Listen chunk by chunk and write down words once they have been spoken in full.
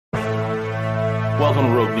Welcome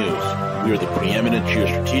to Rogue News. We are the preeminent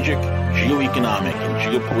geostrategic, geoeconomic, and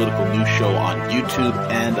geopolitical news show on YouTube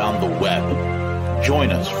and on the web.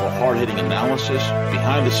 Join us for hard-hitting analysis,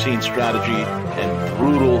 behind-the-scenes strategy, and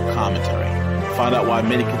brutal commentary. Find out why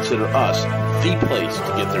many consider us the place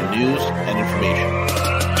to get their news and information.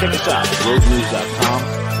 Check us out at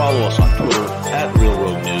roguenews.com. Follow us on Twitter at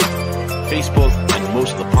RealRogueNews, Facebook, and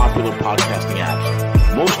most of the popular podcasting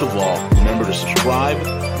apps. Most of all, remember to subscribe,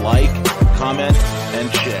 like, comment,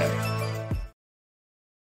 and share.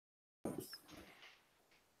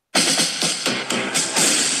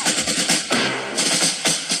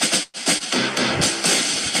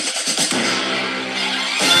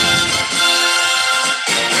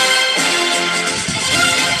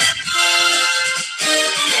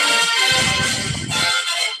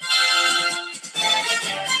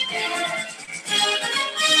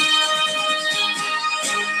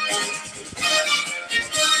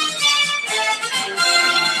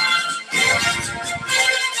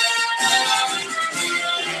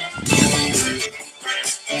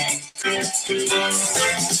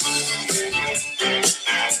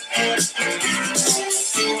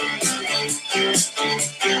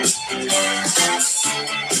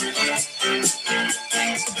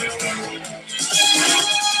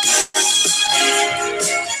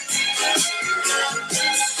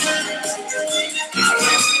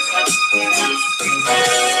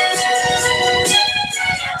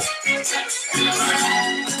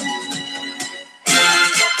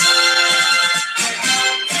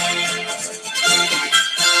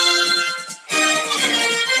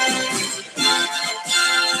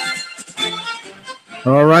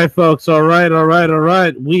 All right, folks. All right.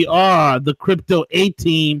 We are the Crypto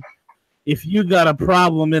A-Team. If you got a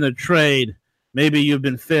problem in a trade, maybe you've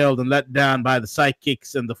been failed and let down by the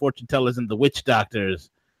psychics and the fortune tellers and the witch doctors,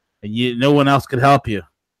 and no one else could help you.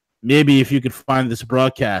 Maybe if you could find this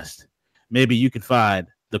broadcast, maybe you could find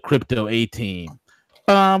the Crypto A-Team.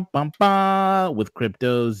 With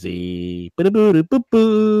Crypto Z.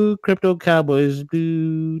 Crypto Cowboys.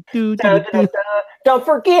 Don't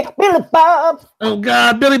forget Billy Bob. Oh,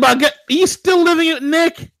 God, Billy Bob. Are you still living it,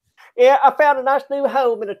 Nick? Yeah, I found a nice new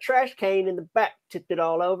home and a trash can in the back. Tipped it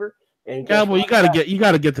all over. And Cowboy, you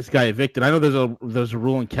gotta get this guy evicted. I know there's a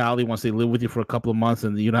rule in Cali once they live with you for a couple of months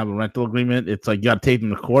and you don't have a rental agreement. It's like you gotta take them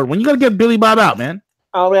to court. When you gotta get Billy Bob out, man?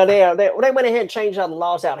 Oh, well, they went ahead and changed all the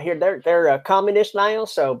laws out here. They're communist now,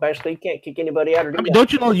 so basically you can't kick anybody out.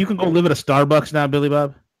 Don't you know you can go live at a Starbucks now, Billy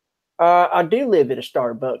Bob? I do live at a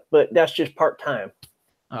Starbucks, but that's just part time.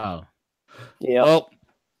 Oh, yeah. Well,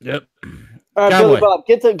 yep. All right, Billy Bob,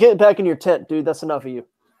 get back in your tent, dude. That's enough of you.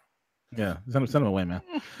 Yeah, send him away, man.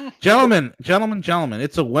 Gentlemen,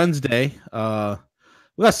 it's a Wednesday. We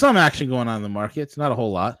got some action going on in the market. It's not a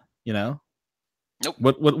whole lot, you know. Nope.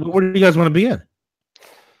 What do you guys want to be in?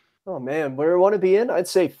 Oh man, where do I want to be in? I'd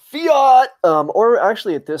say fiat, or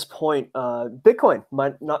actually at this point, Bitcoin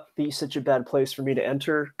might not be such a bad place for me to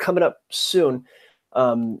enter. Coming up soon,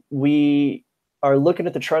 we are looking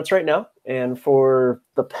at the charts right now, and for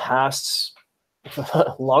the past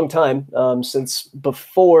long time, since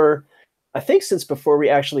before we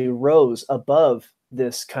actually rose above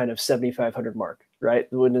this kind of 7,500 mark, right?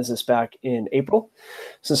 When is this? Back in April?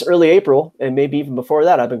 Since early April, and maybe even before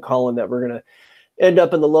that, I've been calling that we're going to end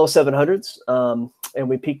up in the low 700s. And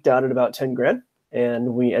we peaked out at about 10 grand.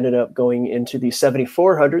 And we ended up going into the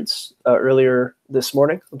 7,400s earlier this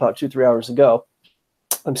morning, about 2-3 hours ago.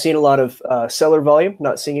 I'm seeing a lot of seller volume,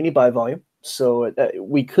 not seeing any buy volume. So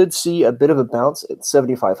we could see a bit of a bounce at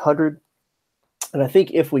 7,500. And I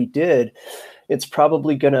think if we did, it's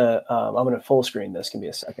probably going to, I'm going to full screen this. Give me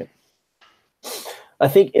a second. I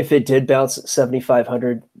think if it did bounce at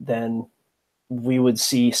 7,500, then we would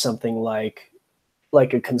see something like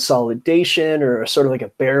a consolidation or sort of like a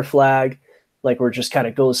bear flag, like where it just kind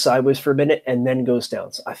of goes sideways for a minute and then goes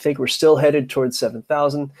down. So I think we're still headed towards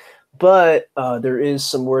 7,000, but there is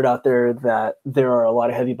some word out there that there are a lot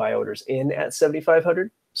of heavy buy orders in at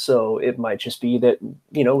 7,500. So it might just be that,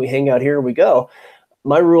 we hang out here and we go.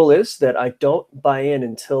 My rule is that I don't buy in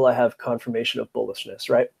until I have confirmation of bullishness,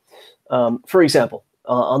 right? For example,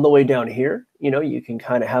 on the way down here, you can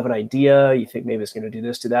kind of have an idea. You think maybe it's going to do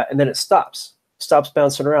this, do that, and then it stops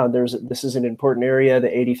bouncing around. This is an important area, the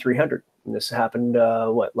 8,300. And this happened,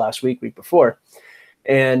 last week before.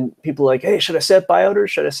 And people are like, hey, should I set buy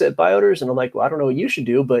orders? And I'm like, well, I don't know what you should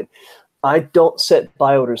do, but I don't set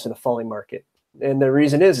buy orders in a falling market. And the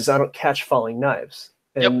reason is I don't catch falling knives.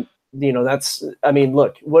 And,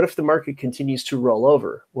 look, what if the market continues to roll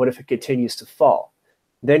over? What if it continues to fall?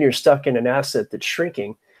 Then you're stuck in an asset that's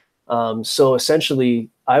shrinking. So essentially,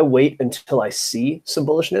 I wait until I see some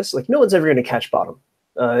bullishness. Like no one's ever going to catch bottom.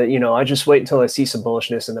 I just wait until I see some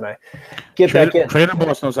bullishness and then I get back in. Trader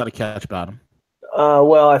Boss knows how to catch bottom.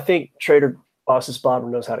 Well, I think Trader Boss's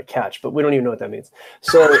bottom knows how to catch, but we don't even know what that means.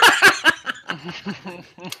 So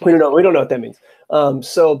we don't know what that means.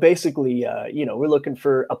 So basically, we're looking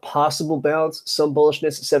for a possible bounce, some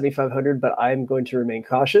bullishness at 7,500, but I'm going to remain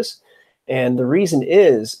cautious. And the reason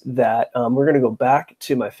is that we're going to go back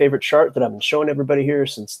to my favorite chart that I've been showing everybody here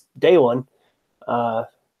since day one. God,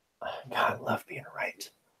 I love being right.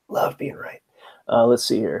 Love being right. Let's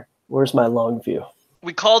see here. Where's my long view?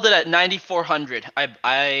 We called it at 9,400.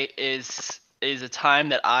 I is a time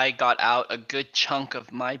that I got out a good chunk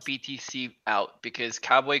of my BTC out because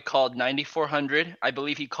Cowboy called 9,400. I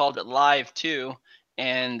believe he called it live too,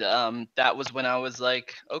 and that was when I was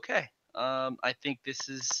like, okay, I think this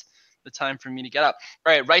is the time for me to get up.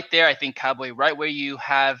 All right there, I think Cowboy, right where you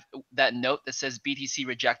have that note that says BTC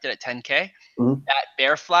rejected at 10K, that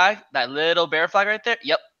bear flag, that little bear flag right there.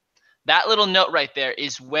 Yep. That little note right there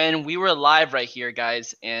is when we were live right here,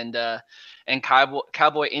 guys, and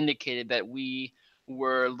Cowboy indicated that we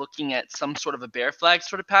were looking at some sort of a bear flag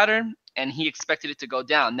sort of pattern, and he expected it to go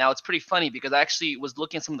down. Now, it's pretty funny because I actually was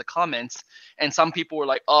looking at some of the comments, and some people were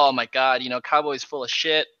like, oh, my God, Cowboy's full of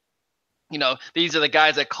shit. These are the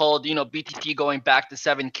guys that called, BTC going back to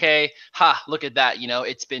 7K. Ha, look at that.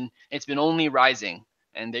 It's been only rising.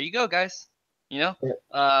 And there you go, guys.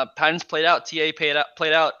 Patterns played out, TA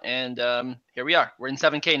played out, and here we are. We're in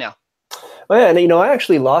 7K now. Oh, yeah, and I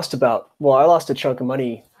actually lost I lost a chunk of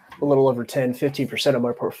money, a little over 15% of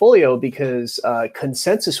my portfolio because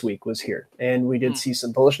consensus week was here, and we did see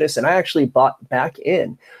some bullishness, and I actually bought back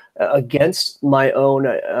in against my own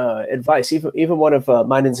advice. Even one of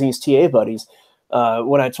mine and Z's TA buddies,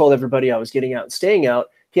 when I told everybody I was getting out and staying out,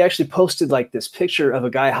 he actually posted like this picture of a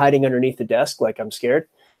guy hiding underneath the desk like I'm scared.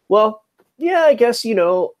 Well, yeah, I guess,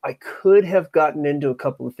 I could have gotten into a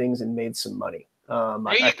couple of things and made some money.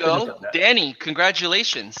 There you go. Danny,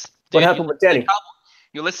 congratulations. What happened with Danny?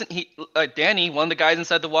 You listen, Danny, one of the guys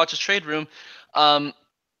inside the Watches Trade Room,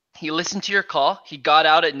 he listened to your call. He got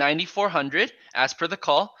out at 9,400 as per the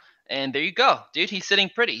call. And there you go. Dude, he's sitting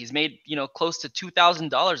pretty. He's made, close to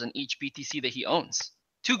 $2,000 on each BTC that he owns.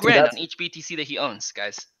 $2,000 on each BTC that he owns,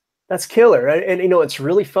 guys. That's killer. And it's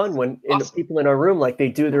really fun when people in our room, like they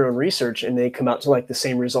do their own research and they come out to like the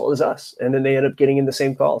same result as us. And then they end up getting in the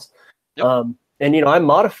same calls. Yep. I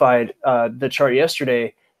modified the chart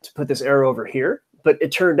yesterday to put this arrow over here, but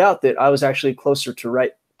it turned out that I was actually closer to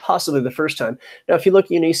right, possibly the first time. Now, if you look,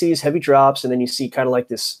 you see these heavy drops and then you see kind of like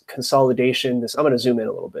this consolidation, I'm going to zoom in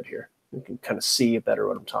a little bit here. You can kind of see better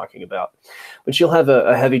what I'm talking about, but you'll have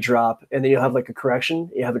a heavy drop and then you'll have like a correction.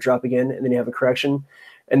 You have a drop again, and then you have a correction,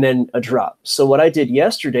 and then a drop. So what I did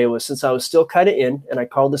yesterday was, since I was still kind of in, and I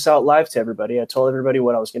called this out live to everybody, I told everybody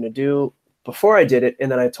what I was going to do before I did it,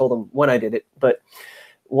 and then I told them when I did it. But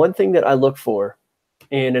one thing that I look for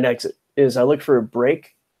in an exit is I look for a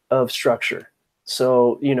break of structure.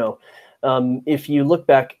 So, if you look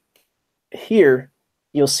back here,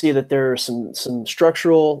 you'll see that there are some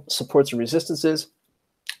structural supports and resistances.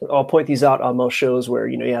 I'll point these out on most shows where,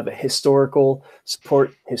 you have a historical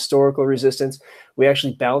support, historical resistance. We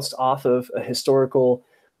actually bounced off of a historical,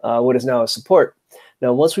 what is now a support.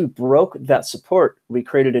 Now, once we broke that support, we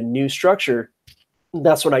created a new structure.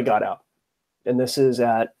 That's when I got out. And this is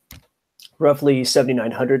at roughly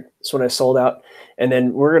 7,900. That's when I sold out. And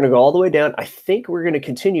then we're going to go all the way down. I think we're going to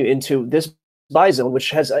continue into this buy zone,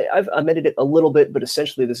 which I've amended it a little bit, but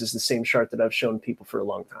essentially this is the same chart that I've shown people for a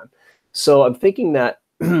long time. So I'm thinking that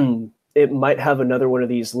it might have another one of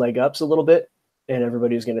these leg ups a little bit, and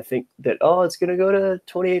everybody's going to think that, it's going to go to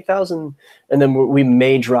 28,000, and then we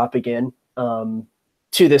may drop again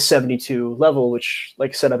to this 72 level, which,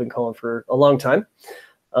 like I said, I've been calling for a long time.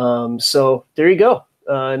 So there you go.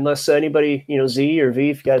 Unless anybody, Z or V,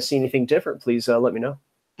 if you guys see anything different, please let me know.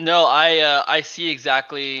 No, I see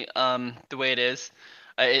exactly the way it is.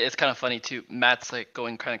 It's kind of funny too. Matt's like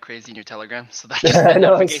going kind of crazy in your Telegram, so that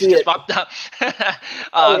notification just popped up.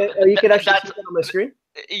 You can actually see that on my screen.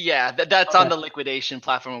 Yeah, that's on the liquidation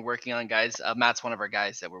platform we're working on, guys. Matt's one of our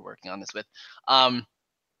guys that we're working on this with. I'm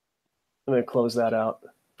gonna close that out.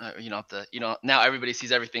 Now everybody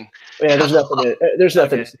sees everything. Yeah, there's nothing. There's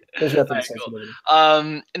nothing. Okay. There's nothing. Right,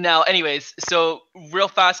 cool. Now, anyways, so real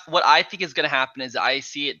fast, what I think is going to happen is I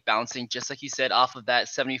see it bouncing, just like you said, off of that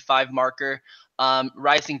 75 marker,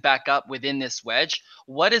 rising back up within this wedge.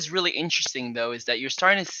 What is really interesting, though, is that you're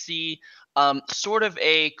starting to see sort of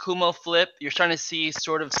a Kumo flip. You're starting to see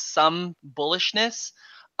sort of some bullishness.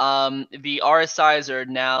 The RSIs are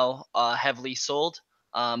now heavily sold,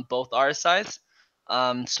 both RSIs.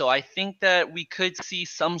 So I think that we could see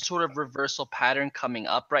some sort of reversal pattern coming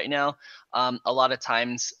up right now. A lot of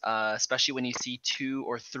times, especially when you see 2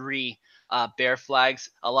 or 3 bear flags,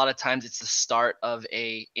 a lot of times it's the start of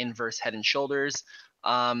a inverse head and shoulders.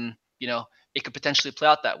 You know, it could potentially play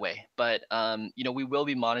out that way, but you know, we will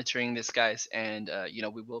be monitoring this, guys, and you know,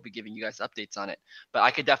 we will be giving you guys updates on it. But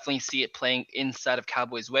I could definitely see it playing inside of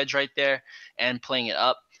Cowboys wedge right there and playing it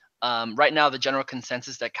up. Right now, the general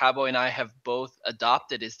consensus that Cowboy and I have both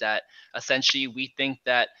adopted is that essentially we think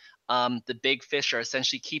that the big fish are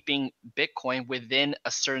essentially keeping Bitcoin within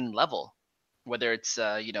a certain level, whether it's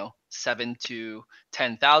you know, 7 to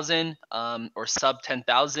 10,000 or sub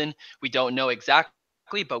 10,000. We don't know exactly,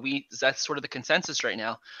 but that's sort of the consensus right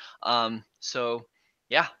now. So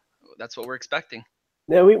yeah, that's what we're expecting.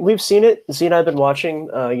 Yeah, we've seen it. Z and I've been watching.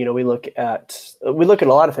 You know, we look at a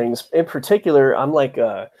lot of things. In particular, I'm like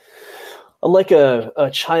a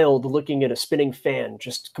child looking at a spinning fan,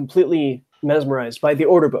 just completely mesmerized by the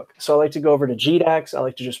order book. So I like to go over to GDAX. I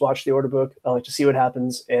like to just watch the order book. I like to see what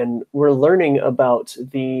happens. And we're learning about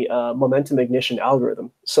the momentum ignition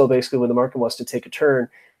algorithm. So basically, when the market wants to take a turn,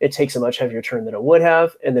 it takes a much heavier turn than it would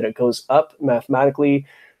have, and then it goes up mathematically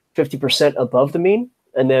 50% above the mean.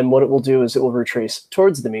 And then what it will do is it will retrace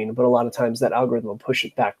towards the mean, but a lot of times that algorithm will push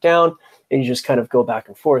it back down, and you just kind of go back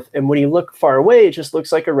and forth. And when you look far away, it just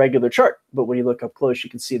looks like a regular chart. But when you look up close, you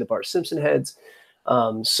can see the Bar-Simpson heads.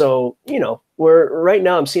 So, you know, right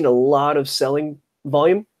now I'm seeing a lot of selling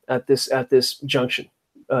volume at this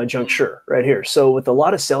juncture right here. So with a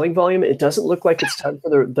lot of selling volume, it doesn't look like it's time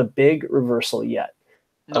for the big reversal yet.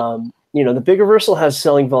 Nope. You know, the big reversal has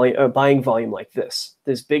selling volume, buying volume like this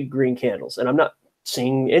big green candles, and I'm not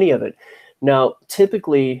seeing any of it. Now,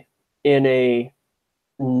 typically in a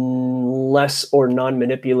less or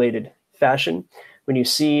non-manipulated fashion, when you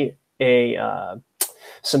see a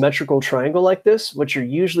symmetrical triangle like this, what you're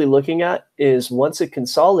usually looking at is once it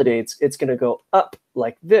consolidates, it's going to go up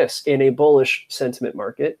like this in a bullish sentiment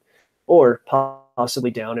market, or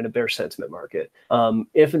possibly down in a bear sentiment market.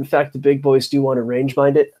 If in fact the big boys do want to range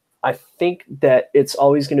bind it, I think that it's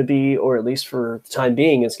always going to be, or at least for the time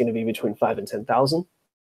being, it's going to be between 5 and 10,000.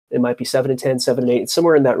 It might be 7 and 10, 7 and 8,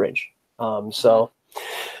 somewhere in that range.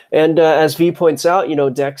 And as V points out, you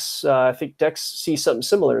know, Dex, I think Dex sees something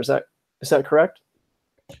similar. Is that correct?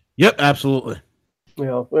 Yep, absolutely. You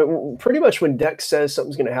know, pretty much when Dex says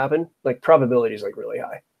something's going to happen, like probability is like really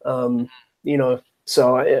high. You know,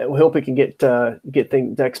 so I hope we can get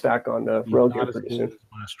Dex back on the road here pretty soon.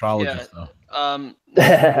 My astrologist, though.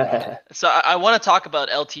 So I want to talk about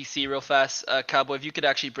LTC real fast, Cowboy. If you could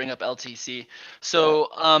actually bring up LTC. So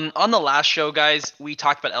on the last show, guys, we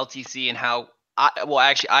talked about LTC and how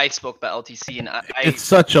I spoke about LTC, and it's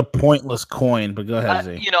such a pointless coin. But go ahead,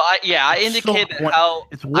 Z. You know, I indicated so how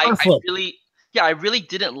it's I really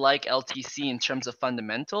didn't like LTC in terms of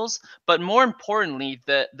fundamentals, but more importantly,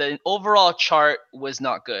 the overall chart was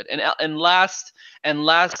not good. And last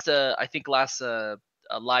I think last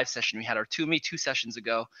live session we had, or two sessions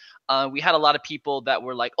ago, we had a lot of people that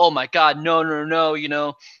were like, oh my god, no, you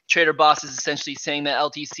know, Trader Boss is essentially saying that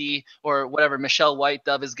LTC, or whatever, Michelle White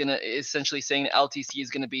Dove is essentially saying that LTC is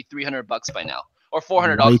gonna be $300 by now, or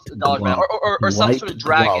 $400 by now, or some sort of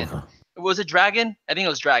dragon. Was it dragon? I think it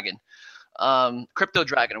was dragon. Crypto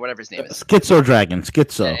Dragon, or whatever his name is. Schizo Dragon.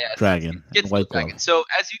 White Dragon. So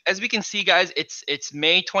as we can see, guys, it's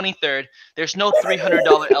May 23rd. There's no $300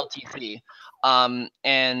 LTC.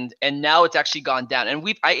 And now it's actually gone down.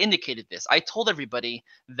 And I indicated this. I told everybody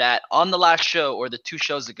that on the last show, or the 2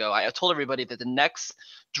 shows ago, I told everybody that the next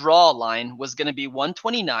draw line was going to be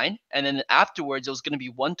 129, and then afterwards it was going to be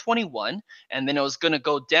 121, and then it was going to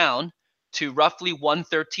go down to roughly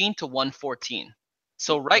 113 to 114.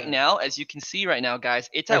 So right now, as you can see right now, guys,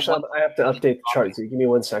 it's actually, at 1. I have to update the chart. So give me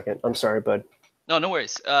 1 second. I'm sorry, bud. No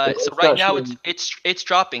worries. So right now it's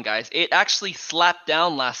dropping, guys. It actually slapped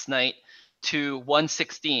down last night to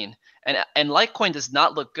 116, and Litecoin does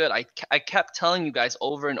not look good. I kept telling you guys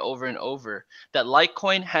over and over and over that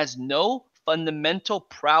Litecoin has no fundamental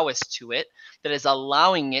prowess to it that is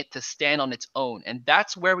allowing it to stand on its own. And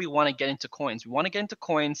that's where we want to get into coins. We want to get into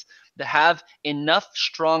coins that have enough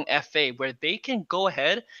strong FA where they can go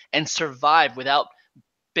ahead and survive without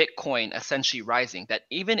Bitcoin essentially rising. That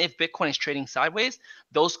even if Bitcoin is trading sideways,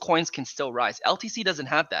 those coins can still rise. LTC doesn't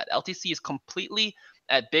have that. LTC is completely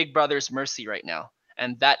at Big Brother's mercy right now,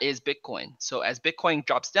 and that is Bitcoin. So as Bitcoin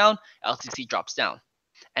drops down, LTC drops down.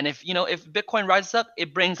 And if Bitcoin rises up,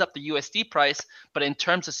 it brings up the USD price. But in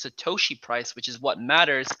terms of Satoshi price, which is what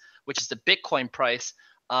matters, which is the Bitcoin price,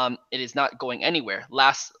 it is not going anywhere.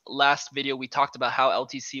 Last video we talked about how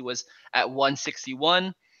LTC was at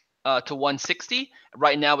 161. to 160.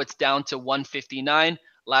 Right now it's down to 159.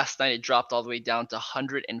 Last night it dropped all the way down to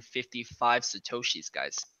 155 satoshis,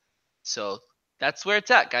 guys. So that's where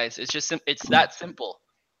it's at, guys. It's that simple.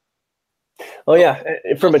 Oh yeah,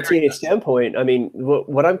 from a TA standpoint, I mean,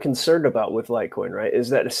 what I'm concerned about with Litecoin, right, is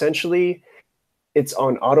that essentially it's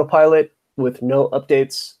on autopilot with no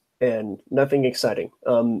updates and nothing exciting.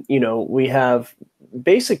 We have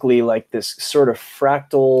basically like this sort of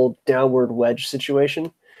fractal downward wedge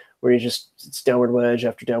situation where it's downward wedge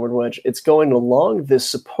after downward wedge. It's going along this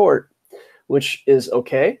support, which is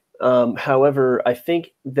okay. However, I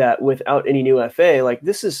think that without any new FA, like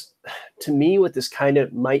this is, to me, what this kind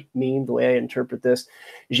of might mean, the way I interpret this,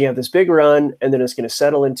 is you have this big run and then it's going to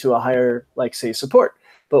settle into a higher, like say, support.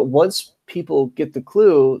 But once people get the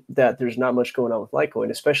clue that there's not much going on with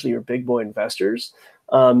Litecoin, especially your big boy investors,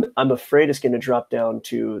 I'm afraid it's going to drop down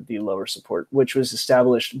to the lower support, which was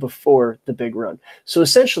established before the big run. So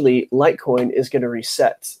essentially, Litecoin is going to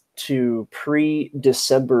reset to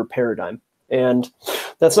pre-December paradigm. And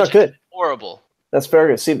that's not good. Horrible. That's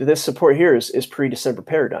very good. See, this support here is pre-December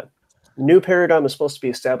paradigm. New paradigm is supposed to be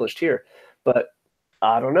established here. But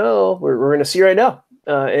I don't know. We're going to see right now.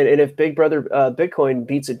 And if Big Brother Bitcoin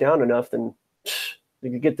beats it down enough, then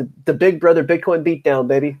you could get the Big Brother Bitcoin beat down,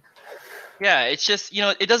 baby. Yeah, it's just,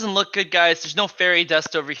 it doesn't look good, guys. There's no fairy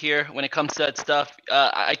dust over here when it comes to that stuff.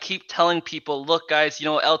 I keep telling people, look, guys,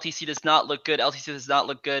 LTC does not look good. LTC does not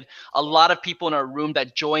look good. A lot of people in our room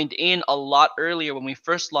that joined in a lot earlier when we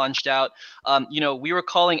first launched out, we were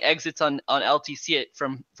calling exits on LTC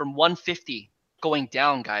from 150 going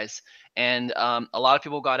down, guys. And a lot of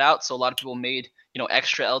people got out, so a lot of people made,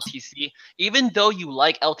 extra LTC. Even though you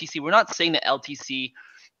like LTC, we're not saying that LTC,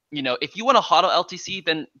 if you want to hodl LTC,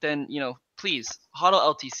 then please hodl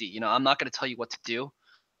LTC. I'm not going to tell you what to do,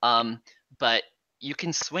 but you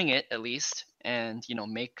can swing it at least, and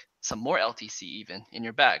make some more LTC even in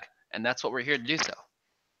your bag, and that's what we're here to do. So.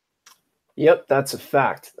 Yep, that's a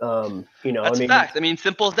fact. That's a fact. I mean,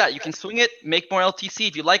 simple as that. You can swing it, make more LTC.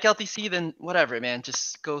 If you like LTC, then whatever, man.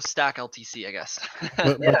 Just go stack LTC, I guess.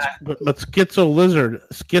 but Schizo Lizard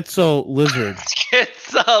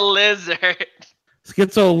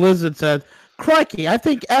said, "Crikey, I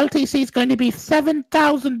think LTC is going to be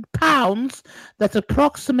 £7,000. That's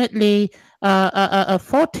approximately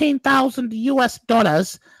 14,000 US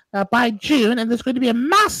dollars by June, and there's going to be a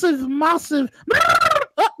massive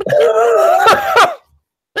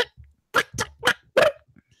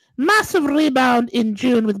massive rebound in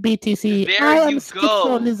June with BTC. There you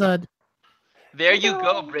go, Lizard. There you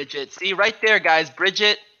go, Bridget. See right there, guys.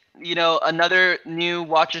 Bridget, another new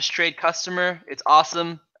Watchers Trade customer. It's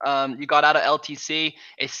awesome. You got out of LTC.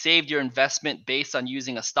 It saved your investment based on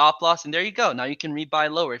using a stop loss, and there you go. Now you can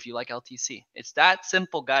rebuy lower if you like LTC. It's that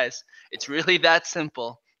simple, guys. It's really that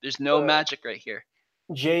simple. There's no magic right here.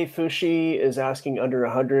 Jay Fushi is asking under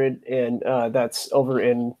 100, and that's over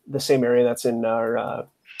in the same area that's in our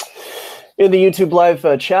in the YouTube live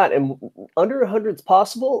chat. And under 100 is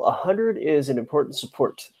possible. 100 is an important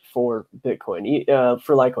support for Bitcoin,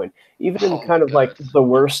 for Litecoin. Even in kind of like the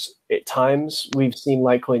worst at times, we've seen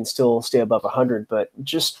Litecoin still stay above 100. But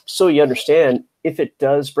just so you understand, if it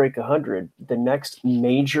does break 100, the next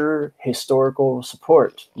major historical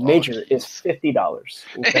support is $50.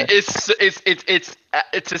 Okay? It's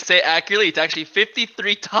to say accurately, it's actually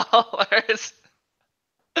 $53.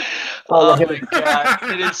 Oh my God,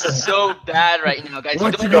 it is so bad right now, guys.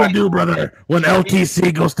 What you gonna do, brother, when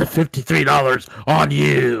LTC goes to $53 on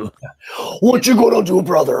you? What you gonna do,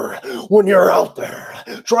 brother, when you're out there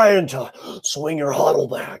trying to swing your hodl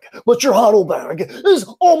bag, but your hodl bag is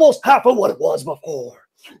almost half of what it was before?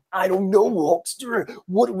 I don't know, Rockster.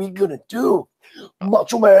 What are we gonna do?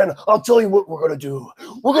 Macho Man, I'll tell you what we're gonna do.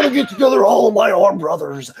 We're gonna get together all of my armed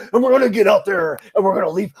brothers, and we're gonna get out there, and we're gonna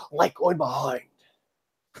leave Litecoin behind.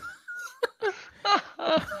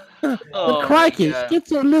 But crikey,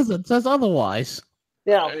 Schizo Lizard says otherwise.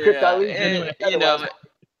 Yeah,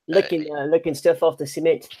 licking stuff off the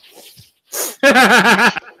cement.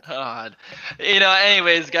 God,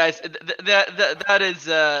 anyways, guys, that is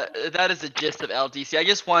the gist of LTC. I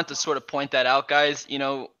just want to sort of point that out, guys.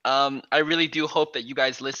 I really do hope that you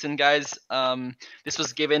guys listen, guys. This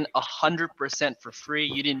was given 100% for free.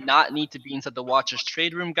 You did not need to be inside the Watchers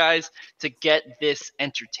Trade Room, guys, to get this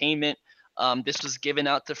entertainment. This was given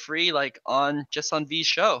out to free, like on V's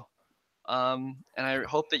show. And I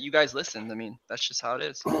hope that you guys listened. I mean, that's just how it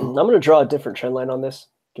is. I'm going to draw a different trend line on this.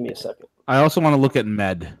 Give me a second. I also want to look at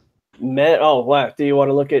Med. Oh, wow. Do you want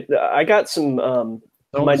to look at... I got some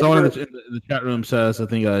Someone in the chat room says, I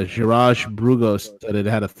think Jiraj Brugos said it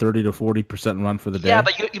had a 30 to 40% run for the day. Yeah,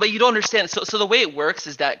 but you don't understand. So the way it works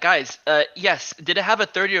is that, guys, yes, did it have a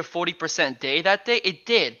 30 or 40% day that day? It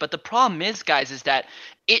did. But the problem is, guys, is that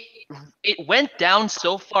it went down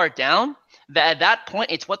so far down that at that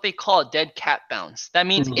point it's what they call a dead cat bounce. That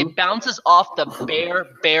means it bounces off the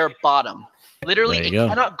bare bottom. Literally, it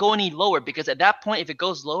cannot go any lower, because at that point, if it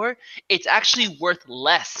goes lower, it's actually worth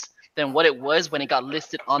less than what it was when it got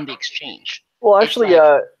listed on the exchange. Well, actually,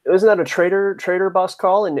 isn't that a trader boss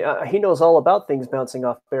call? And he knows all about things bouncing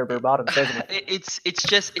off bare bottoms, doesn't he? It's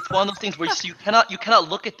one of those things where you cannot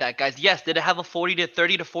look at that, guys. Yes, did it have a 30 to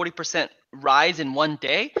 40% rise in one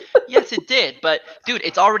day? Yes, it did. But dude,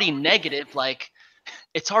 it's already negative. Like,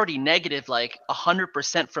 it's already negative like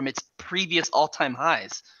 100% from its previous all-time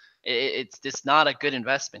highs. It's just not a good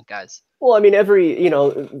investment, guys. Well, I mean, every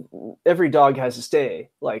dog has its day.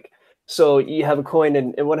 Like, so you have a coin,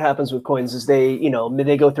 and what happens with coins is they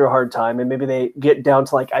go through a hard time, and maybe they get down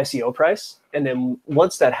to like ICO price. And then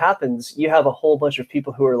once that happens, you have a whole bunch of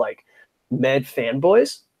people who are like med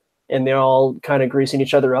fanboys, and they're all kind of greasing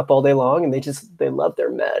each other up all day long, and they love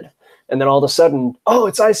their med. And then all of a sudden, oh,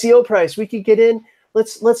 it's ICO price, we could get in.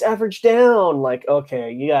 Let's average down. Like,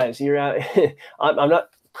 okay, you guys, you're out. I'm not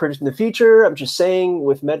predicting the future. I'm just saying,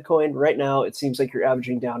 with Medcoin right now, it seems like you're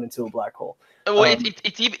averaging down into a black hole. Well,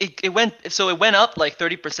 it went up like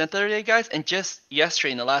 30% the other day, guys, and just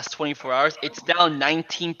yesterday in the last 24 hours, it's down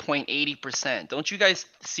 19.80%. Don't you guys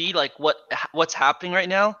see like what's happening right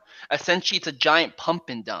now? Essentially, it's a giant pump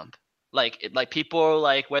and dump. Like people,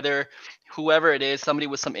 like, whether whoever it is, somebody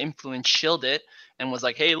with some influence shilled it and was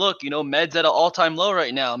like, hey, look, Med's at an all-time low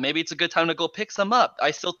right now. Maybe it's a good time to go pick some up.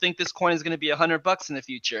 I still think this coin is going to be $100 in the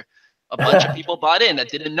future. A bunch of people bought in that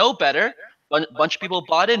didn't know better. A bunch of people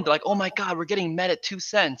bought in. They're like, oh my God, we're getting Med at 2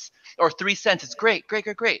 cents or 3 cents. It's great.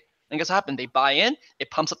 And guess what happened? They buy in,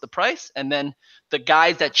 it pumps up the price, and then the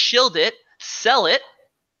guys that shilled it sell it,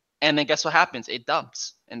 and then guess what happens? It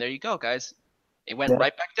dumps. And there you go, guys. It went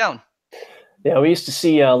right back down. Yeah, we used to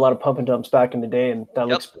see a lot of pump and dumps back in the day, and that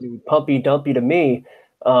looks pretty pumpy dumpy to me.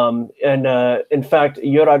 In fact,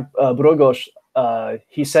 Yorad Brogos,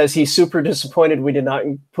 he says he's super disappointed we did not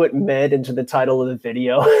put Med into the title of the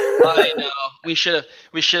video. I know. We should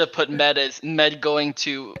have put Med as Med going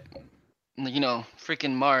to,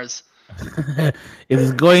 freaking Mars. It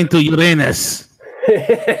is going to Uranus.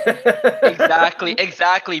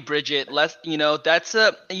 Exactly, Bridget. That's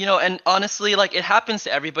and honestly, like, it happens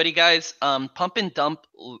to everybody, guys. Pump and dump,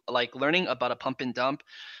 like, learning about a pump and dump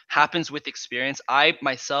happens with experience. I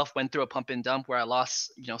myself went through a pump and dump where I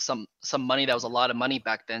lost, some money that was a lot of money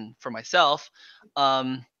back then for myself.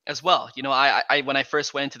 As well. I when I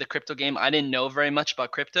first went into the crypto game, I didn't know very much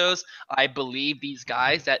about cryptos. I believed these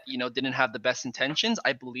guys that, didn't have the best intentions.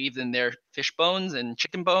 I believed in their fish bones and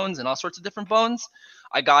chicken bones and all sorts of different bones.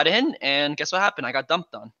 I got in, and guess what happened? I got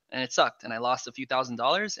dumped on, and it sucked, and I lost a few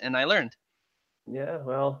 $1,000s, and I learned. Yeah,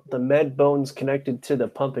 well, the med bone's connected to the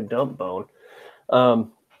pump and dump bone.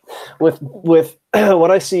 With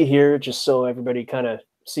what I see here, just so everybody kind of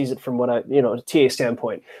sees it from what a TA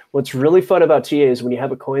standpoint. What's really fun about TA is when you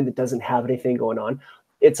have a coin that doesn't have anything going on,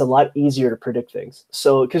 it's a lot easier to predict things.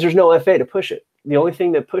 So, because there's no FA to push it. The only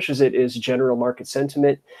thing that pushes it is general market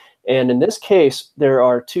sentiment. And in this case, there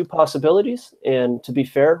are two possibilities. And to be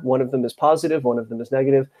fair, one of them is positive, one of them is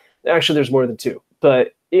negative. Actually, there's more than two.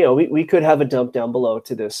 But, we could have a dump down below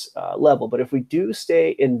to this level. But if we do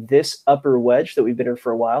stay in this upper wedge that we've been in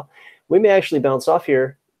for a while, we may actually bounce off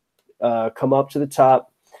here, come up to the top,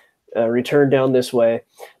 return down this way.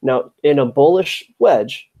 Now, in a bullish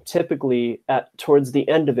wedge, typically towards the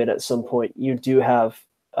end of it at some point, you do have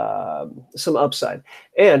some upside.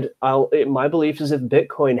 And my belief is if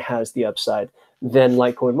Bitcoin has the upside, then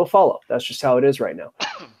Litecoin will follow. That's just how it is right now.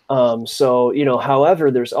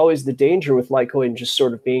 However, there's always the danger with Litecoin just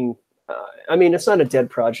sort of being, it's not a dead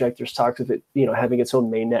project. There's talks of it, having its own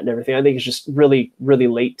mainnet and everything. I think it's just really, really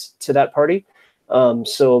late to that party.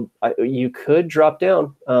 You could drop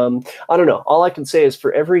down. I don't know. All I can say is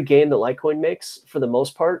for every gain that Litecoin makes, for the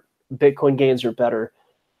most part, Bitcoin gains are better.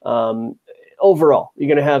 Overall, you're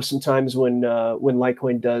going to have some times when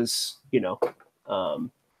Litecoin does, it'll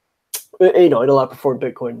outperform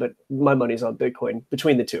Bitcoin, but my money's on Bitcoin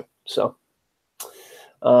between the two. So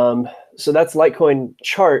that's Litecoin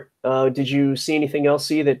chart. Did you see anything else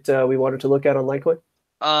that we wanted to look at on Litecoin?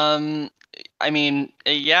 I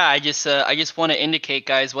just want to indicate,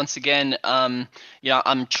 guys, once again, I'm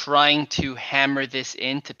trying to hammer this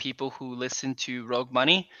into people who listen to Rogue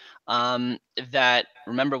Money, that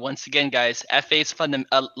remember, once again, guys,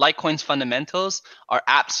 Litecoin's fundamentals are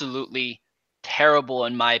absolutely terrible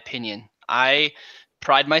in my opinion. I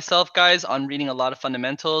pride myself, guys, on reading a lot of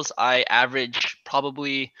fundamentals. I average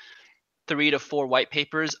probably 3 to 4 white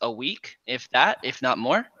papers a week, if that, if not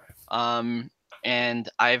more. And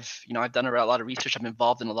I've done a lot of research. I'm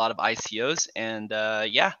involved in a lot of ICOs, and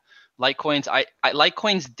yeah, Litecoin's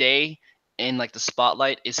Litecoin's day in like the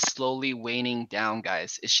spotlight is slowly waning down,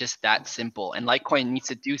 guys. It's just that simple. And Litecoin needs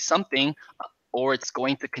to do something, or it's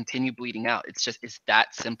going to continue bleeding out. It's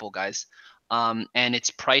that simple, guys. And its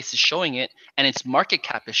price is showing it, and its market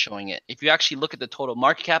cap is showing it. If you actually look at the total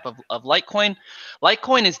market cap of Litecoin,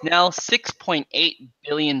 Litecoin is now $6.8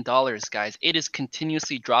 billion, guys. It is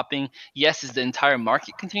continuously dropping. Yes, is the entire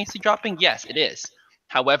market continuously dropping? Yes, it is.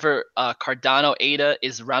 However, Cardano ADA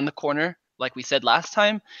is around the corner. Like we said last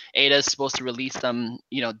time, ADA is supposed to release some,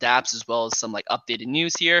 dApps as well as some like updated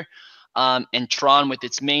news here. And Tron with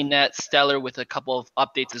its mainnet, Stellar with a couple of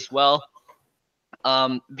updates as well.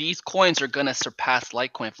 These coins are going to surpass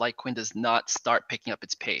Litecoin if Litecoin does not start picking up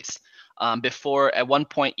its pace. Before, at one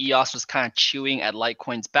point, EOS was kind of chewing at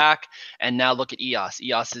Litecoin's back, and now look at EOS.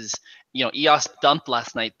 EOS dumped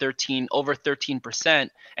last night over 13%,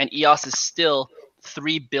 and EOS is still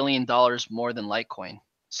 $3 billion more than Litecoin.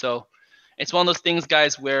 So it's one of those things,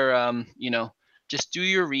 guys, where, just do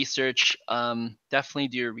your research. Definitely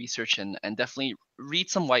do your research and definitely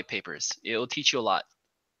read some white papers. It will teach you a lot.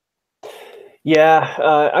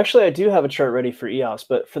 Yeah, actually, I do have a chart ready for EOS,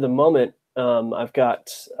 but for the moment, I've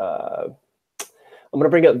got. I'm going to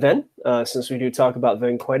bring up Venn since we do talk about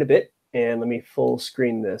Venn quite a bit, and let me full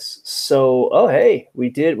screen this. So, oh hey,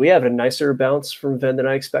 we have a nicer bounce from Venn than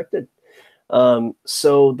I expected.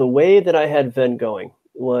 So the way that I had Venn going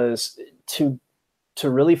was to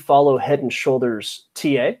really follow Head and Shoulders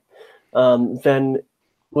TA. Venn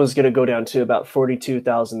was going to go down to about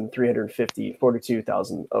 42,350,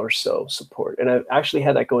 42,000 or so support. And I've actually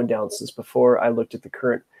had that going down since before I looked at the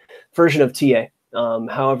current version of TA.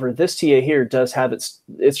 However, this TA here does have it's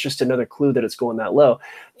just another clue that it's going that low.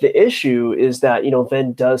 The issue is that,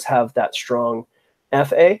 Venn does have that strong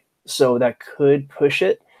FA, so that could push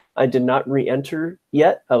it. I did not re-enter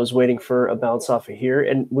yet. I was waiting for a bounce off of here,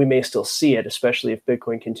 and we may still see it, especially if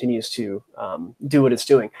Bitcoin continues to do what it's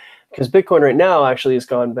doing. Because Bitcoin right now actually has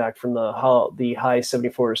gone back from the high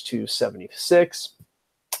 74s to 76.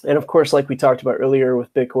 And of course, like we talked about earlier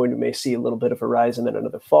with Bitcoin, we may see a little bit of a rise and then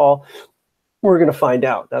another fall. We're going to find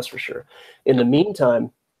out, that's for sure. In the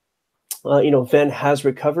meantime, Venn has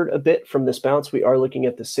recovered a bit from this bounce. We are looking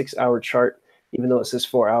at the 6-hour chart, even though it says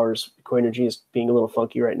 4 hours. Coinergy is being a little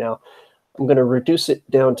funky right now. I'm going to reduce it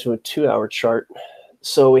down to a 2-hour chart.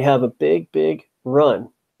 So we have a big run,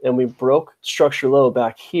 and we broke structure low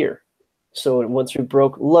back here. So once we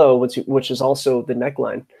broke low, which is also the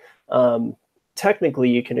neckline, technically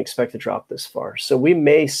you can expect to drop this far. So we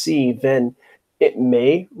may see Venn, it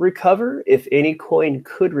may recover. If any coin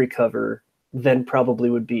could recover, Venn probably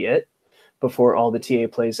would be it before all the TA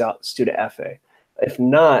plays out due to FA. If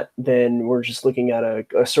not, then we're just looking at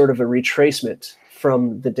a sort of a retracement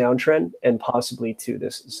from the downtrend and possibly to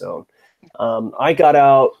this zone. I got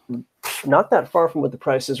out not that far from what the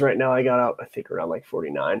price is right now. I got out, I think, around like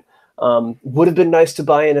 49. Would have been nice to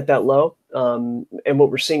buy in at that low. And what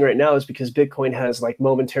we're seeing right now is because Bitcoin has like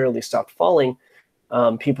momentarily stopped falling,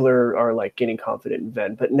 people are like getting confident in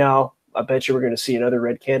Venn. But now I bet you we're going to see another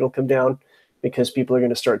red candle come down because people are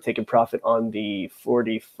going to start taking profit on the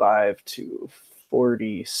 45 to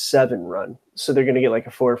 47 run. So they're going to get like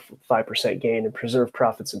a 4 or 5% gain and preserve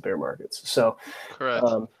profits in bear markets. So, correct.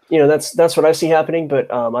 That's what I see happening.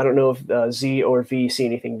 But I don't know if Z or V see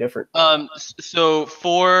anything different. So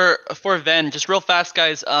for Venn, just real fast,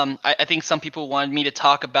 guys. I think some people wanted me to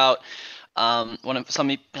talk about wanted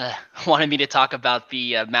me to talk about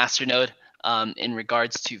the masternode in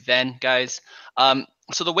regards to Venn, guys.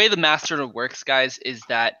 So the way the masternode works, guys, is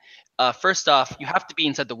that first off, you have to be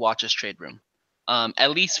inside the watches trade room.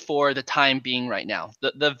 At least for the time being right now.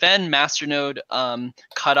 The Venn masternode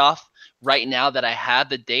cutoff right now that I have,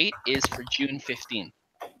 the date is for June 15th.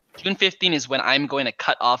 June 15 is when I'm going to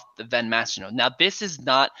cut off the Venn masternode. Now, this is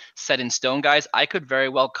not set in stone, guys. I could very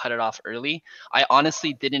well cut it off early. I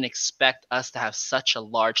honestly didn't expect us to have such a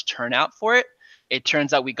large turnout for it. It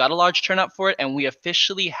turns out we got a large turnout for it, and we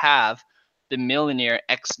officially have the Millionaire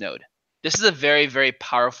X node. This is a very, very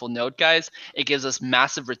powerful node, guys. It gives us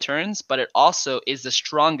massive returns, but it also is the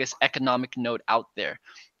strongest economic node out there.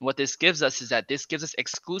 What this gives us is that this gives us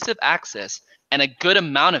exclusive access and a good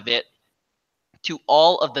amount of it to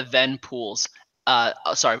all of the Venn pools,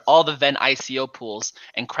 all the Venn ICO pools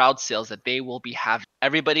and crowd sales that they will be having.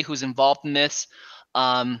 Everybody who's involved in this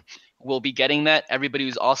will be getting that. Everybody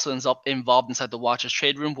who's also involved inside the Watchers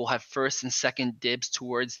Trade Room will have first and second dibs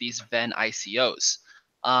towards these Venn ICOs.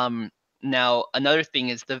 Now, another thing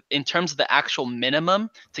is in terms of the actual minimum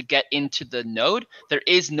to get into the node, there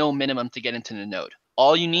is no minimum to get into the node.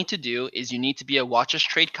 All you need to do is you need to be a Watchers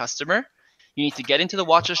Trade customer. You need to get into the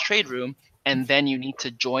Watchers Trade Room, and then you need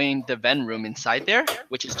to join the Venn room inside there,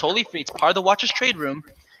 which is totally free. It's part of the Watchers Trade Room,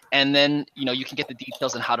 and then you can get the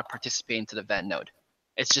details on how to participate into the Venn node.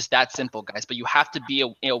 It's just that simple, guys. But you have to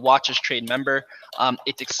be a Watchers Trade member.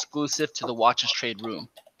 It's exclusive to the Watchers Trade Room,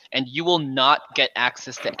 and you will not get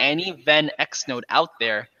access to any Venn X node out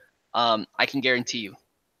there. I can guarantee you.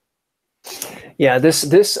 Yeah, this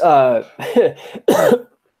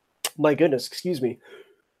my goodness, excuse me.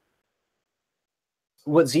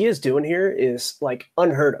 What Z is doing here is like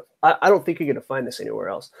unheard of. I don't think you're going to find this anywhere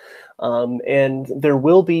else. And there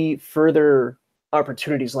will be further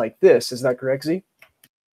opportunities like this. Is that correct, Z?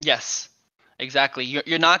 Yes, exactly.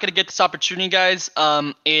 You're not going to get this opportunity, guys.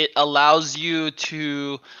 It allows you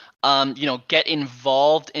to get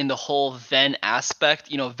involved in the whole Venn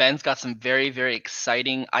aspect. Venn's got some very, very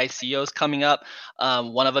exciting ICOs coming up.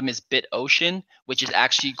 One of them is BitOcean, which is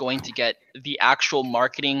actually going to get the actual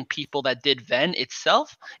marketing people that did Venn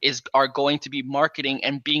itself are going to be marketing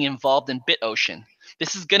and being involved in BitOcean.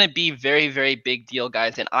 This is going to be very, very big deal,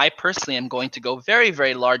 guys. And I personally am going to go very,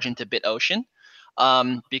 very large into BitOcean.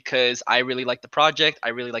 Because I really like the project, I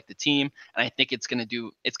really like the team, and I think it's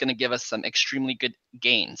gonna give us some extremely good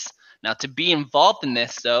gains. Now, to be involved in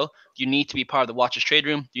this, though, you need to be part of the Watchers Trade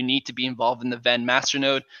Room. You need to be involved in the Venn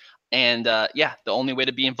Masternode, and the only way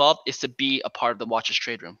to be involved is to be a part of the Watchers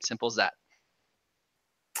Trade Room. Simple as that.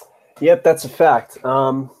 Yep, that's a fact.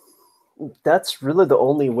 That's really the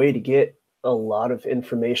only way to get a lot of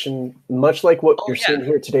information, much like what you're seeing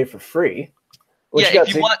here today for free.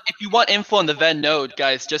 If you want info on the Venn node,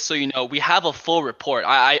 guys, just so you know, we have a full report.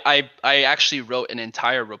 I actually wrote an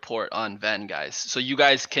entire report on Venn, guys. So if you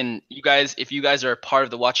guys are a part of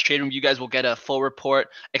the Watch Trade Room, you guys will get a full report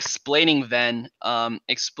explaining Venn,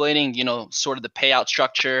 explaining sort of the payout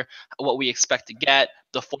structure, what we expect to get,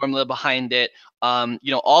 the formula behind it,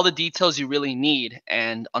 all the details you really need.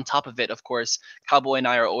 And on top of it, of course, Cowboy and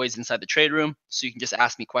I are always inside the trade room, so you can just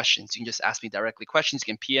ask me questions. You can just ask me directly questions.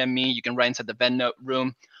 You can PM me. You can write inside the Venn note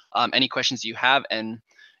room any questions you have, and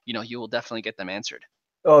you will definitely get them answered.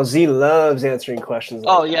 Oh, Z loves answering questions.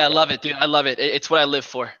 I love it, dude. I love it. It's what I live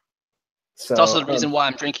for. So, it's also the reason why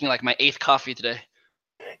I'm drinking like my 8th coffee today.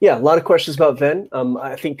 Yeah, a lot of questions about Venn.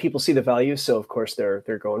 I think people see the value, so of course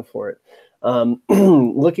they're going for it.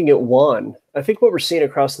 Looking at Juan, I think what we're seeing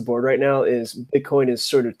across the board right now is Bitcoin is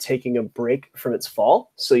sort of taking a break from its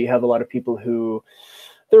fall. So you have a lot of people who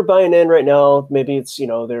they're buying in right now. Maybe it's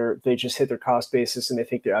they just hit their cost basis and they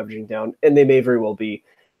think they're averaging down, and they may very well be.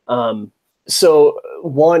 So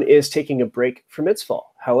Juan is taking a break from its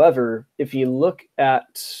fall. However, if you look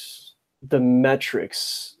at the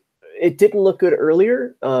metrics, it didn't look good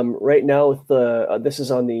earlier. Right now, with this is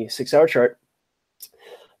on the 6-hour chart.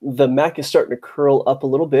 The MAC is starting to curl up a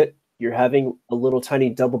little bit. You're having a little tiny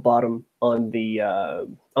double bottom on the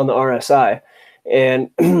RSI, and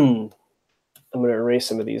I'm going to erase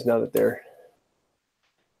some of these now that they're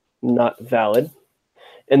not valid.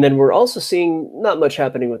 And then we're also seeing not much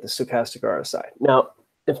happening with the stochastic RSI. Now,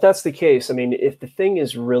 if that's the case, I mean, if the thing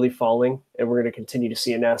is really falling and we're going to continue to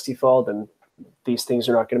see a nasty fall, then these things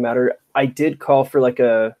are not going to matter. I did call for like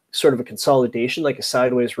a sort of a consolidation, like a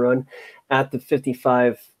sideways run at the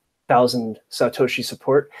 55,000 Satoshi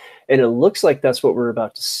support. And it looks like that's what we're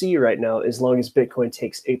about to see right now, as long as Bitcoin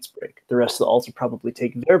takes its break. The rest of the alts will probably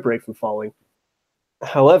take their break from falling.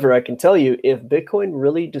 However, I can tell you, if Bitcoin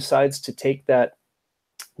really decides to take that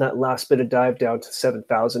last bit of dive down to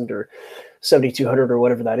 7,000 or 7,200 or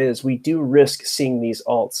whatever that is, we do risk seeing these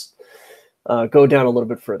alts go down a little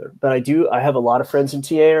bit further. But I have a lot of friends in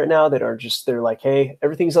TA right now that are they're like, hey,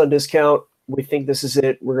 everything's on discount. We think this is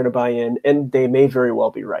it. We're going to buy in. And they may very well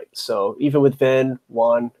be right. So even with Venn,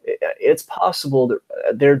 Juan, it's possible that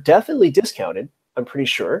they're definitely discounted, I'm pretty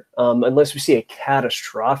sure. Unless we see a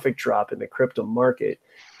catastrophic drop in the crypto market,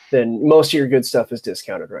 then most of your good stuff is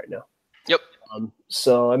discounted right now. Yep.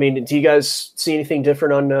 So, I mean, do you guys see anything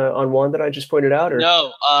different on one that I just pointed out? Or?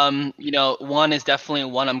 No, one is definitely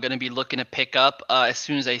one I'm going to be looking to pick up as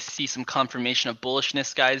soon as I see some confirmation of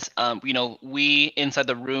bullishness, guys. We inside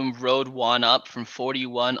the room rode one up from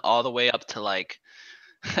 41 all the way up to like,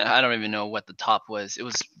 I don't even know what the top was. It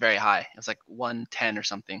was very high. It was like 110 or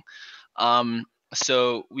something.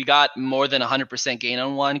 So we got more than 100% gain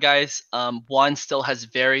on one, guys. One still has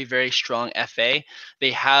very, very strong FA.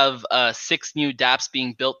 They have 6 new dApps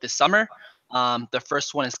being built this summer. The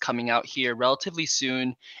first one is coming out here relatively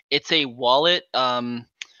soon. It's a wallet.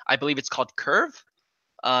 I believe it's called Curve.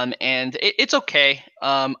 And it's okay.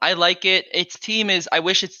 I like it. I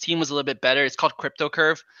wish its team was a little bit better. It's called Crypto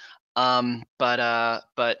Curve.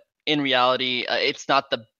 But in reality, it's not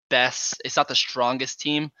the best. It's not the strongest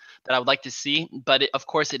team that I would like to see. But of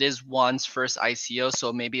course, it is Juan's first ICO,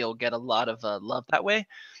 so maybe it'll get a lot of love that way.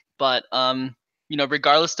 But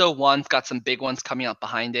regardless though, Juan's got some big ones coming out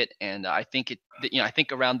behind it, and I think I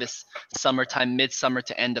think around this summertime, midsummer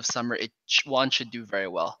to end of summer, Juan should do very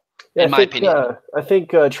well. Yeah, in my opinion. I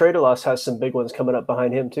think Trader Loss has some big ones coming up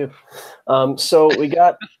behind him too. So we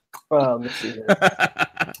got let's see here.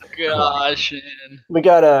 Gosh, man. We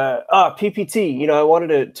got PPT. I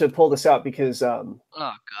wanted to pull this out because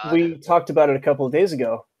we talked about it a couple of days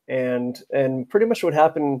ago, and pretty much what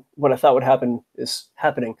I thought would happen is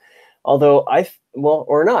happening. Although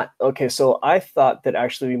or not. Okay, so I thought that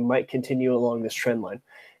actually we might continue along this trend line,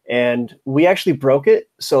 and we actually broke it.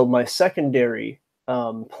 So my secondary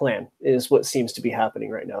plan is what seems to be happening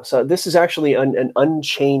right now. So this is actually an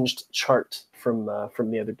unchanged chart from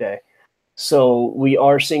the other day. So we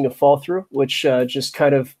are seeing a fall through, which just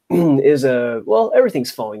kind of is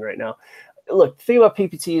everything's falling right now. Look, the thing about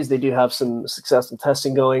PPT is they do have some successful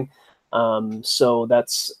testing going. So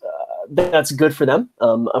that's good for them.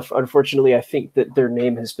 Unfortunately, I think that their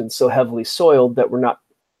name has been so heavily soiled that we're not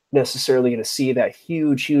necessarily going to see that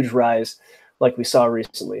huge rise like we saw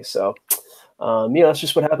recently. So, that's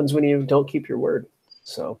just what happens when you don't keep your word.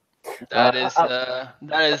 So that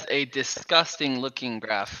is a disgusting looking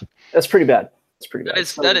graph. That's pretty bad.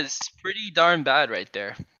 That is pretty darn bad right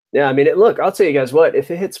there. Yeah, I mean, look, I'll tell you guys what.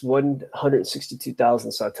 If it hits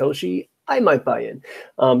 162,000 Satoshi, I might buy in.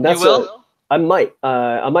 You will? I might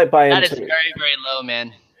buy in. That is very, very low,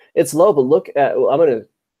 man. It's low, but look at. I'm gonna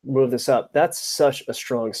move this up. That's such a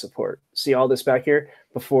strong support. See all this back here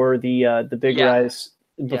before the big rise,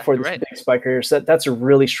 before this big spike here. So that's a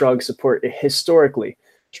really strong support, historically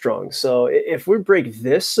strong. So if we break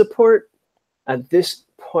this support at this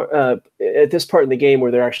part in the game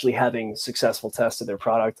where they're actually having successful tests of their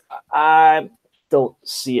product, I don't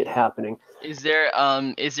see it happening. Is there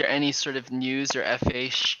any sort of news or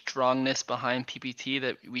FA strongness behind PPT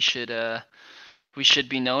that we should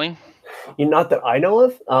be knowing? Not that I know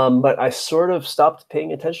of, but I sort of stopped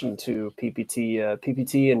paying attention to PPT.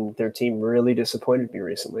 PPT and their team really disappointed me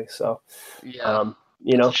recently. So, it's a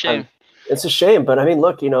shame. It's a shame, but I mean,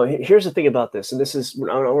 look, here's the thing about this, and this is, I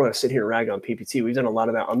don't want to sit here and rag on PPT. We've done a lot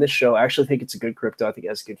of that on this show. I actually think it's a good crypto. I think it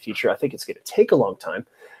has a good future. I think it's going to take a long time.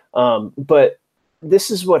 But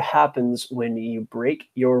this is what happens when you break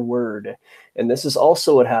your word. And this is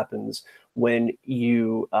also what happens when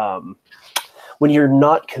you're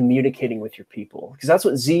not communicating with your people. Because that's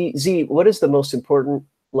what what is the most important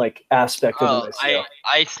aspect of an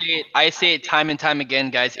ICO? I say it time and time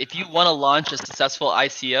again, guys. If you want to launch a successful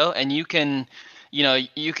ICO and you can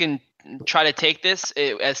try to take this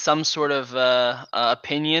as some sort of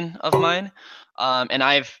opinion of mine, and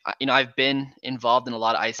I've been involved in a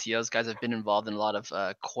lot of ICOs, guys. I've been involved in a lot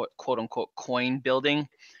of quote unquote coin building,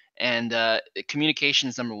 and communication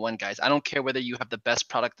is number one, guys. I don't care whether you have the best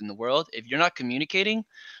product in the world. If you're not communicating,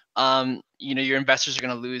 your investors are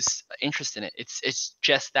going to lose interest in it. It's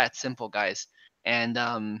just that simple, guys. And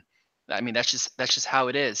I mean, that's just how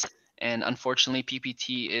it is. And unfortunately,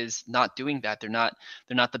 PPT is not doing that. They're not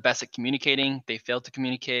the best at communicating. They failed to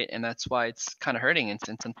communicate, and that's why it's kind of hurting.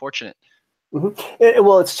 It's unfortunate. Mm-hmm.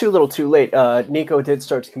 Well, it's too little, too late. Nico did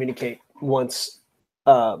start to communicate once.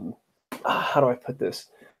 How do I put this?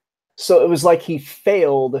 So it was like he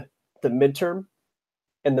failed the midterm,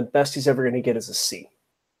 and the best he's ever going to get is a C.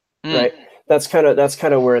 Right. That's kind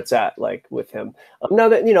of where it's at, with him. Now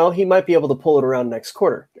that he might be able to pull it around next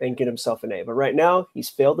quarter and get himself an A, but right now he's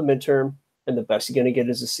failed the midterm, and the best he's going to get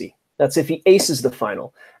is a C. That's if he aces the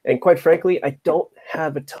final. And quite frankly, I don't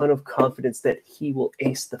have a ton of confidence that he will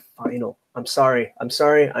ace the final. I'm sorry.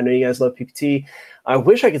 I know you guys love PPT. I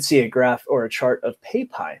wish I could see a graph or a chart of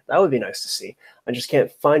PayPal. That would be nice to see. I just can't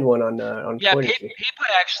find one on PayPal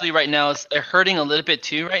actually right now they're hurting a little bit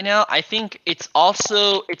too right now. I think it's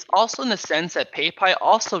also in the sense that PayPal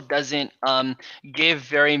also doesn't give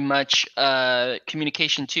very much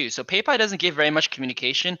communication too. So PayPal doesn't give very much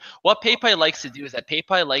communication. What PayPal likes to do is that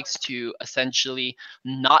PayPal likes to essentially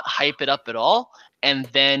not hype it up at all and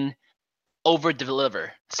then over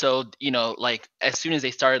deliver. So as soon as they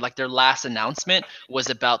started, their last announcement was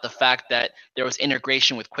about the fact that there was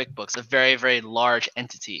integration with QuickBooks, a very, very large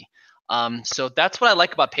entity. So that's what I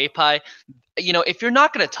like about PayPal. If you're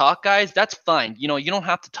not going to talk, guys, that's fine. You don't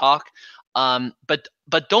have to talk, but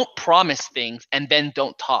don't promise things and then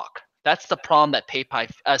don't talk. That's the problem that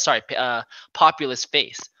Populous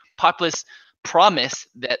face. Populous promised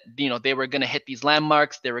that they were going to hit these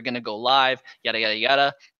landmarks, they were going to go live, yada yada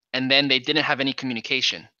yada, and then they didn't have any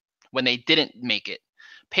communication when they didn't make it.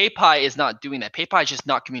 PayPal is not doing that. PayPal is just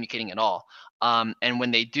not communicating at all. And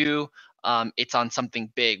when they do, it's on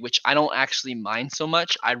something big, which I don't actually mind so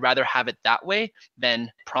much. I'd rather have it that way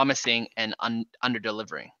than promising and under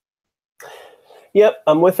delivering. Yep,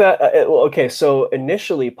 I'm with that. Okay, so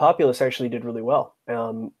initially, Populous actually did really well.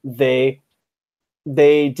 They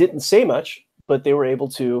didn't say much, but they were able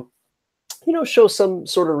to, show some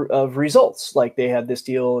sort of results. Like they had this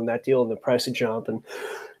deal and that deal and the price would jump, and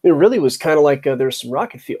it really was kind of like there's some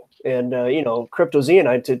rocket fuel. And CryptoZ and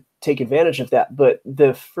I had to take advantage of that. But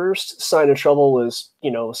the first sign of trouble was,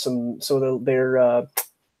 some of their I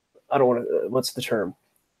don't want to. What's the term?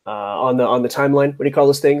 On the timeline, what do you call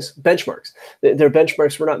those things? Benchmarks. Their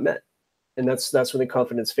benchmarks were not met, and that's when the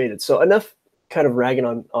confidence faded. So enough kind of ragging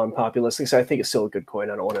on Populous. At least I think it's still a good coin.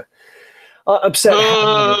 I don't want to upset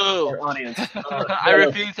our audience. I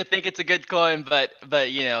refuse to think it's a good coin, but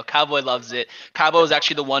Cowboy loves it. Cowboy was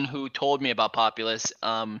actually the one who told me about Populous.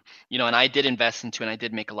 And I did invest into it, and I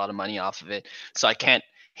did make a lot of money off of it. So I can't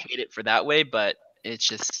hate it for that way, but it's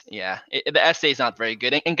just, the essay is not very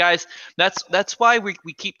good. And guys, that's why we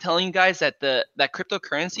keep telling you guys that that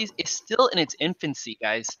cryptocurrencies is still in its infancy,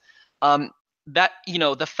 guys. That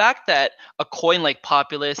the fact that a coin like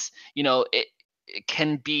Populous, it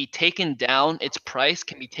can be taken down, its price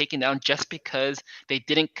can be taken down just because they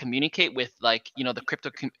didn't communicate with the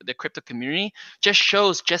crypto community, just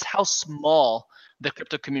shows just how small the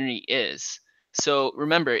crypto community is. So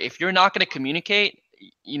remember, if you're not going to communicate,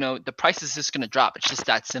 the price is just going to drop. It's just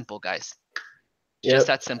that simple, guys. Just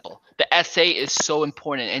that simple. The essay is so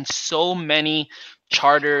important, and so many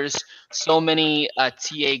charters, so many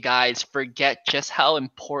TA guys forget just how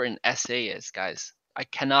important essay is, guys. I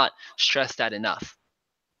cannot stress that enough.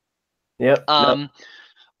 Yep.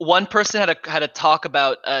 One person had a talk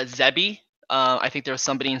about Zebi. I think there was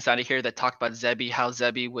somebody inside of here that talked about Zebi, how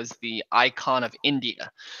Zebi was the icon of India.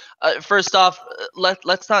 First off,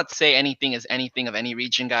 let's not say anything is anything of any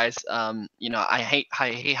region, guys. I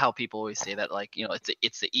hate how people always say that,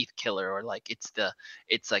 it's the ETH killer, or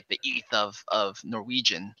it's like the ETH of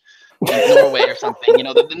Norwegian. Norway or something,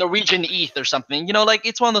 the Norwegian ETH or something,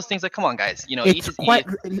 it's one of those things. Like, come on, guys, it's ETH quite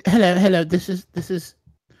ETH. Hello, this is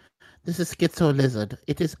Schizo Lizard.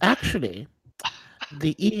 It is actually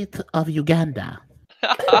the ETH of Uganda.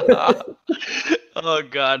 Oh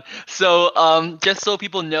god. So just so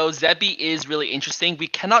people know, Zebi is really interesting. We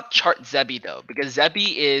cannot chart Zebi though, because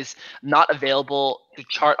Zebi is not available to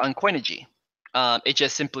chart on Coinigy. It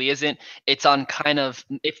just simply isn't. It's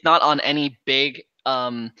not on any big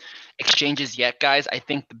exchanges yet, guys. I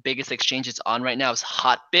think the biggest exchange it's on right now is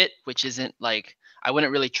Hotbit, which isn't I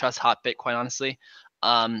wouldn't really trust Hotbit, quite honestly.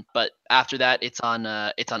 But after that, it's on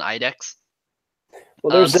IDEX.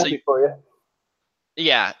 Well, there's Zebi for you.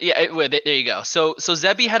 Yeah, there you go. So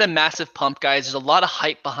Zebi had a massive pump, guys. There's a lot of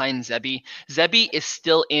hype behind Zebi. Zebi is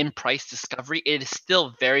still in price discovery. It is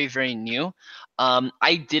still very, very new.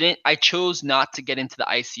 I chose not to get into the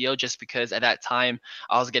ICO just because at that time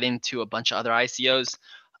I was getting into a bunch of other ICOs.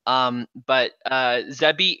 But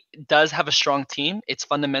Zebi does have a strong team. Its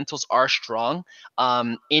fundamentals are strong.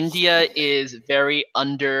 India is very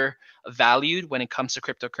undervalued when it comes to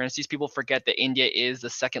cryptocurrencies. People forget that India is the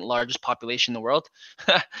second largest population in the world.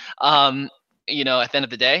 At the end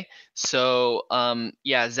of the day. So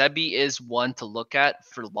Zebi is one to look at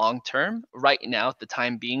for long term. Right now, at the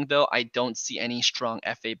time being though, I don't see any strong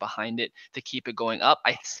FA behind it to keep it going up.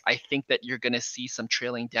 I think that you're going to see some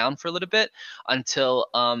trailing down for a little bit until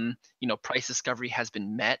price discovery has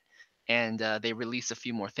been met and they release a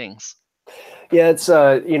few more things. Yeah, it's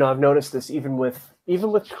I've noticed this even with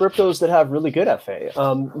cryptos that have really good FA.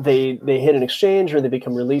 They hit an exchange or they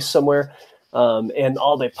become released somewhere. And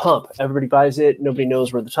all they pump, everybody buys it. Nobody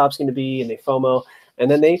knows where the top's going to be, and they FOMO,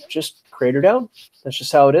 and then they just crater down. That's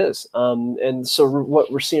just how it is. And so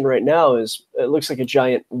what we're seeing right now is it looks like a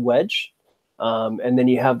giant wedge, and then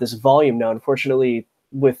you have this volume now. Unfortunately,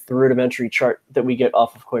 with the rudimentary chart that we get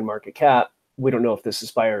off of CoinMarketCap, we don't know if this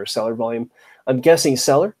is buyer or seller volume. I'm guessing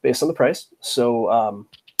seller based on the price. So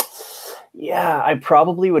I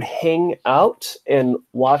probably would hang out and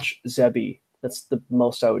watch Zebi. That's the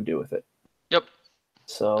most I would do with it. Yep.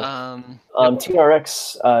 So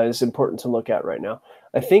TRX is important to look at right now.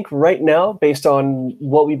 I think right now, based on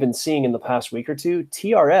what we've been seeing in the past week or two,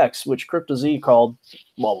 TRX, which CryptoZ called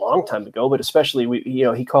a long time ago, but especially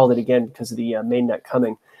he called it again because of the mainnet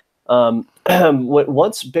coming.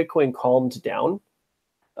 Once Bitcoin calmed down,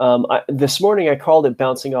 This morning I called it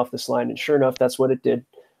bouncing off this line, and sure enough, that's what it did.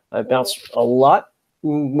 I bounced a lot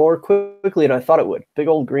more quickly than I thought it would. Big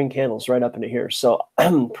old green candles right up into here. So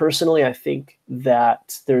personally, I think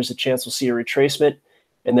that there's a chance we'll see a retracement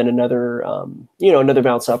and then another, another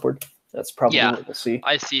bounce upward. That's probably what we'll see.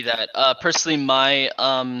 I see that. Personally, my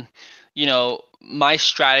my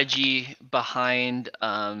strategy behind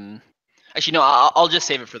actually, no, I'll just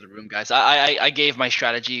save it for the room, guys. I gave my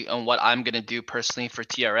strategy on what I'm gonna do personally for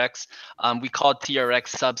TRX. We called TRX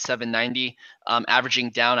sub 790,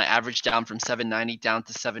 averaging down. I averaged down from 790 down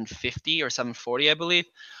to 750 or 740, I believe.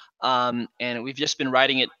 And we've just been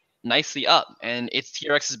riding it nicely up, and its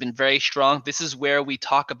TRX has been very strong. This is where we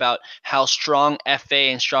talk about how strong FA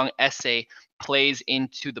and strong SA plays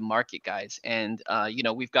into the market, guys. And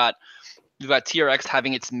we've got TRX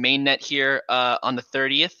having its main net here on the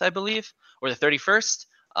 30th, I believe, or the 31st.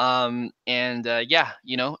 I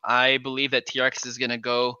believe that TRX is going to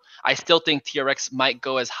go. I still think TRX might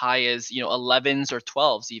go as high as 11s or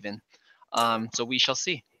 12s even. So we shall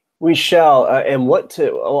see. We shall. And what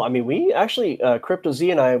to? Oh, I mean, we actually, Crypto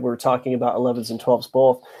Z and I were talking about 11s and 12s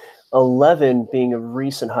both. 11 being a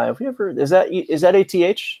recent high. Have we ever? Is that ATH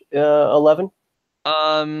 11?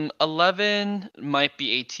 11 might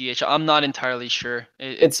be ATH. I'm not entirely sure.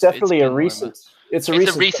 It's definitely a recent. It's a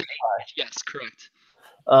recent high. Yes, correct.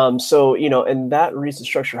 So and that recent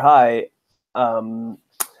structure high. Let's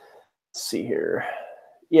see here.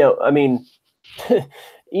 I mean,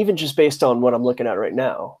 even just based on what I'm looking at right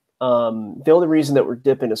now, the only reason that we're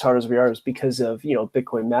dipping as hard as we are is because of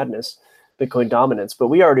Bitcoin madness, Bitcoin dominance. But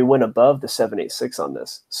we already went above the 786 on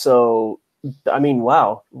this. So I mean,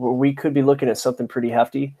 wow, we could be looking at something pretty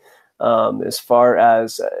hefty as far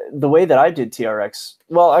as the way that I did TRX.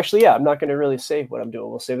 Well, actually, yeah, I'm not going to really say what I'm doing.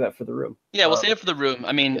 We'll save that for the room. Yeah, we'll save it for the room.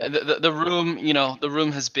 I mean, the room, the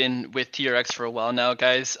room has been with TRX for a while now,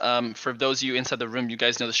 guys. For those of you inside the room, you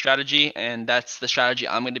guys know the strategy, and that's the strategy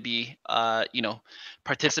I'm going to be,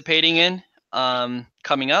 participating in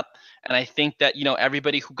coming up. And I think that,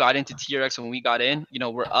 everybody who got into TRX when we got in,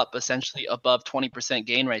 we're up essentially above 20%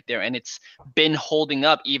 gain right there. And it's been holding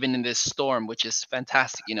up even in this storm, which is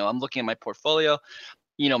fantastic. I'm looking at my portfolio.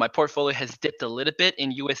 My portfolio has dipped a little bit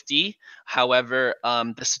in USD. However,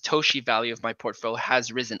 the Satoshi value of my portfolio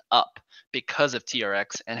has risen up because of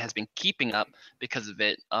TRX and has been keeping up because of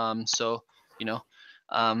it. As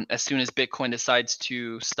soon as Bitcoin decides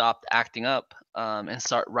to stop acting up and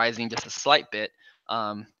start rising just a slight bit,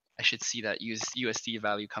 I should see that USD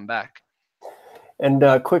value come back. And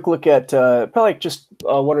a quick look at probably just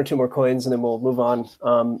one or two more coins, and then we'll move on.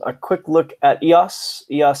 A quick look at EOS.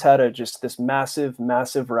 EOS had just this massive,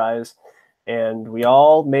 massive rise, and we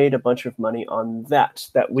all made a bunch of money on that.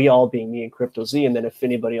 That we all being me and Crypto Z, and then if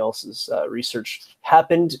anybody else's research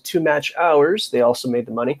happened to match ours, they also made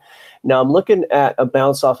the money. Now I'm looking at a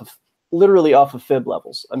bounce literally off of fib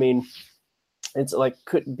levels. I mean, it's like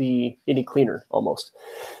couldn't be any cleaner almost.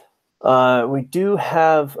 We do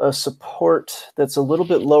have a support that's a little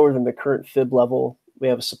bit lower than the current fib level. We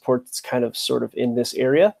have a support that's kind of sort of in this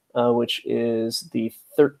area, which is the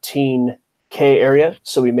 13K area.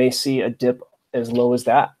 So we may see a dip as low as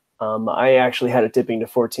that. I actually had it dipping to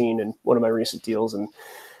 14 in one of my recent deals, and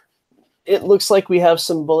it looks like we have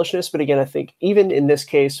some bullishness. But again, I think even in this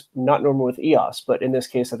case, not normal with EOS, but in this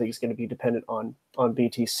case, I think it's going to be dependent on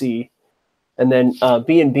BTC. And then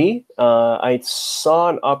BNB, I saw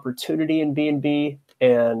an opportunity in BNB,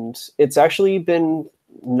 and it's actually been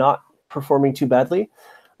not performing too badly.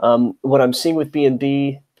 What I'm seeing with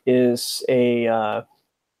BNB is a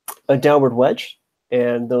downward wedge,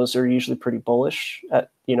 and those are usually pretty bullish. They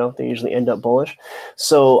usually end up bullish.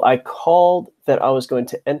 So I called that I was going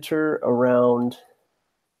to enter around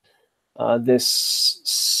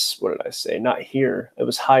this, what did I say? Not here. It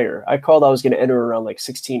was higher. I called I was going to enter around like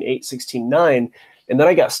 16.8, 16.9, and then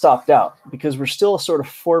I got stopped out because we're still sort of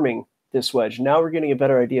forming this wedge. Now we're getting a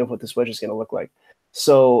better idea of what this wedge is going to look like.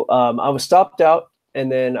 So I was stopped out,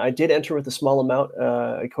 and then I did enter with a small amount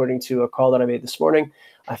according to a call that I made this morning.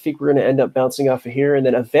 I think we're going to end up bouncing off of here, and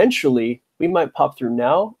then eventually we might pop through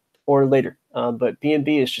now or later. But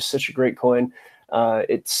BNB is just such a great coin.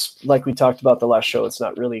 It's like we talked about the last show. It's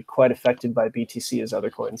not really quite affected by BTC as other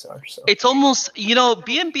coins are. So it's almost,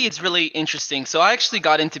 BNB is really interesting. So I actually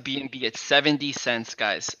got into BNB at 70 cents,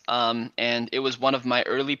 guys. And it was one of my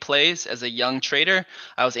early plays as a young trader.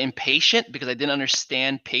 I was impatient because I didn't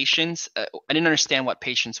understand patience. I didn't understand what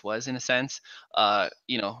patience was in a sense,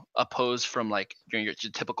 opposed from like your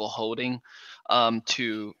typical holding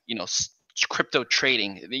to, crypto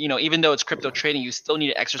trading. Even though it's crypto trading, you still need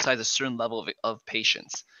to exercise a certain level of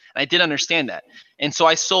patience. And I didn't understand that. And so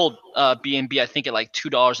I sold BNB, I think at like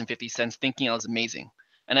 $2.50, thinking I was amazing.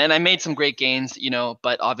 And then I made some great gains,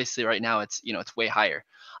 but obviously right now it's way higher.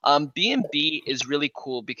 BNB is really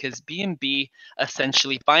cool because BNB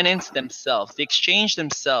essentially Binance themselves, the exchange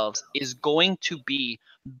themselves is going to be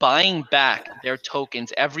buying back their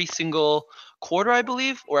tokens every single quarter, I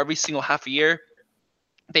believe, or every single half a year.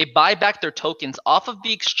 They buy back their tokens off of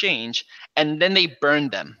the exchange and then they burn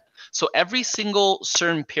them. So every single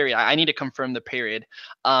certain period, I need to confirm the period,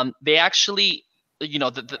 they actually,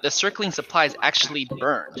 the circling supply is actually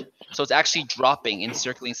burned. So it's actually dropping in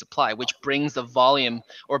circulating supply, which brings the volume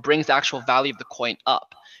or brings the actual value of the coin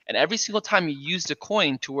up. And every single time you use the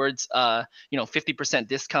coin towards 50%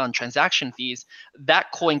 discount on transaction fees,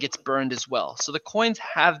 that coin gets burned as well. So the coins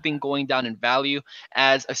have been going down in value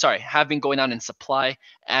have been going down in supply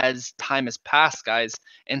as time has passed, guys.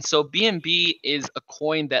 And so BNB is a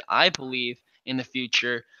coin that I believe in the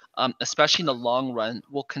future, especially in the long run,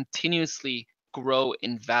 will continuously grow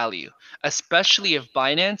in value, especially if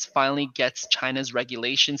Binance finally gets China's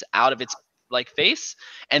regulations out of its face,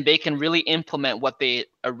 and they can really implement what they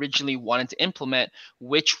originally wanted to implement,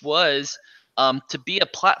 which was to be a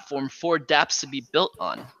platform for dApps to be built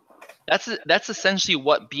on. That's essentially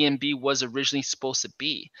what BNB was originally supposed to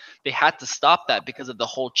be. They had to stop that because of the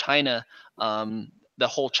whole China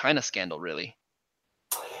scandal, really.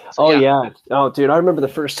 So, yeah. Oh, dude, I remember the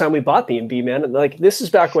first time we bought BNB, man. Like, this is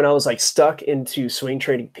back when I was like stuck into swing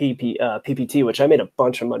trading PPT, which I made a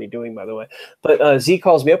bunch of money doing, by the way. But Z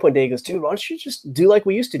calls me up one day, and goes, "Dude, why don't you just do like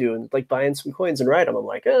we used to do and like buying some coins and ride them?" I'm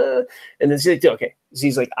like, And then Z's like, okay.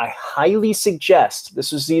 Z's like, "I highly suggest."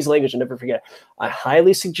 This was Z's language. I'll never forget. I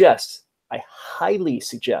highly suggest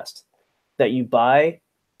that you buy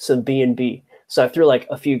some BNB. So I threw like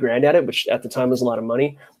a few grand at it, which at the time was a lot of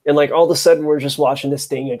money. And like all of a sudden we're just watching this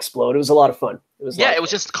thing explode. It was a lot of fun. It was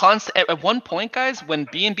just constant. At one point, guys, when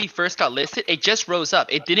BNB first got listed, it just rose up.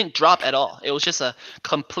 It didn't drop at all. It was just a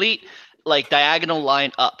complete like diagonal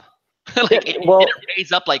line up. It didn't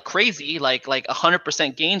raise up like crazy, like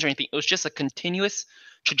 100% gains or anything. It was just a continuous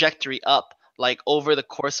trajectory up, like over the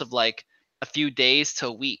course of like a few days to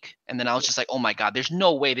a week. And then I was just like, oh my God, there's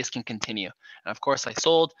no way this can continue. And of course I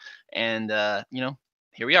sold, and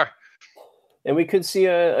here we are. And we could see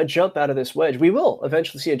a jump out of this wedge. We will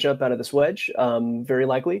eventually see a jump out of this wedge, very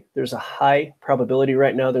likely. There's a high probability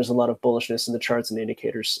right now. There's a lot of bullishness in the charts and the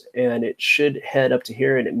indicators, and it should head up to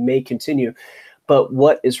here, and it may continue. But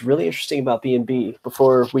what is really interesting about BNB,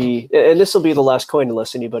 before we, and this will be the last coin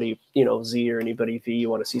unless anybody, Z or anybody V,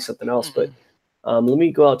 you want to see something else. But let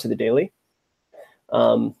me go out to the daily.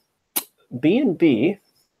 BNB,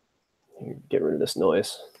 get rid of this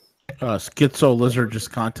noise. Schizo Lizard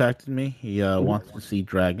just contacted me. He wants to see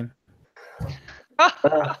Dragon.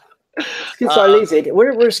 Schizo Lizard.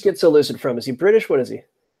 Where's Schizo Lizard from? Is he British? What is he?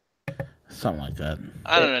 Something like that.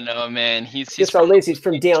 I don't know, man. He's Schizo Lizard's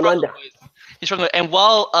from down under. He's from and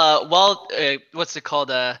while what's it called?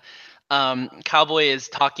 Cowboy is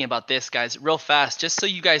talking about this, guys, real fast, just so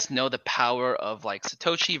you guys know the power of like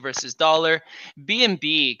Satoshi versus dollar.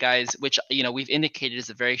 BNB, guys, which we've indicated is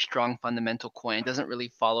a very strong fundamental coin. It doesn't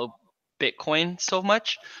really follow Bitcoin so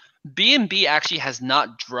much. BNB actually has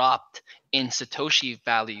not dropped in Satoshi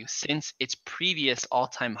value since its previous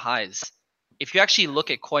all-time highs. If you actually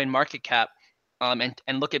look at CoinMarketCap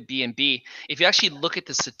and look at BNB, if you actually look at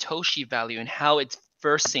the Satoshi value and how it's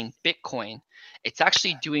versing Bitcoin, it's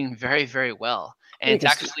actually doing very, very well. And it's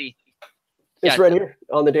actually right here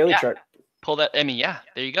on the daily chart. Pull that. I mean,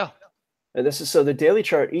 there you go. And this is so the daily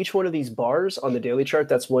chart, each one of these bars on the daily chart,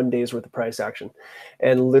 that's 1 day's worth of price action.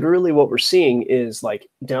 And literally what we're seeing is like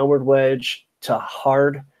downward wedge to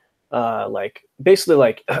hard,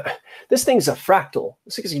 basically this thing's a fractal.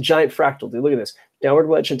 This thing's a giant fractal, dude. Look at this. Downward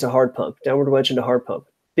wedge into hard pump, downward wedge into hard pump,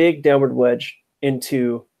 big downward wedge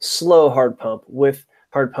into slow hard pump with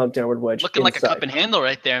hard pump downward wedge. Looking inside. Like a cup and handle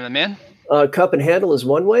right there, my man. Cup and handle is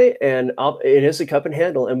one way, and it is a cup and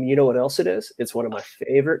handle. And you know what else it is? It's one of my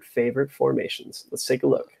favorite formations. Let's take a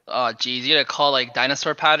look. Oh, geez. You gotta call like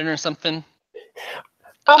dinosaur pattern or something?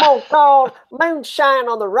 I'm gonna call moonshine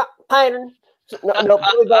on the rock pattern. But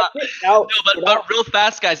real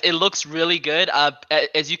fast, guys, it looks really good.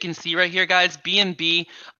 As you can see right here, guys, BNB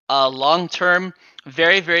long-term,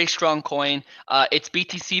 very, very strong coin. Its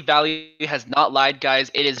BTC value has not lied, guys.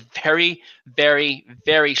 It is very, very,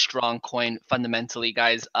 very strong coin fundamentally,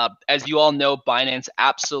 guys. As you all know, Binance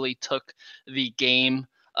absolutely took the game,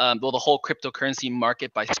 the whole cryptocurrency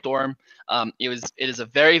market by storm. It is a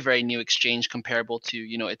very, very new exchange comparable to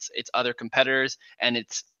its other competitors, and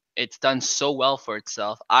it's done so well for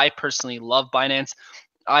itself. I personally love Binance.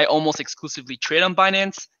 I almost exclusively trade on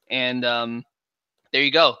Binance. And there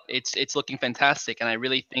you go. It's looking fantastic, and I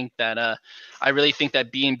really think that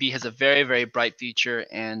BNB has a very, very bright future.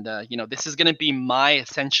 And this is going to be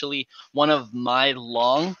essentially one of my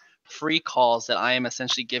long free calls that I am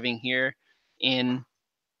essentially giving here in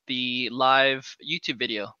the live YouTube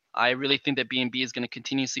video. I really think that BNB is going to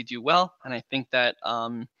continuously do well, and I think that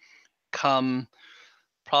come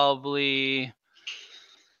probably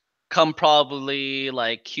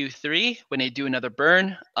like Q3 when they do another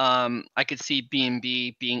burn, I could see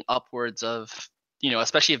BNB being upwards of,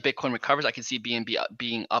 especially if Bitcoin recovers, I could see BNB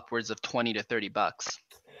being upwards of $20 to $30.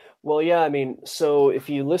 Well, yeah, I mean, so if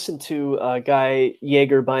you listen to guy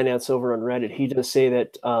Jaeger Binance over on Reddit, he does say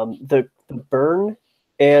that the burn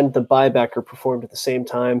and the buyback are performed at the same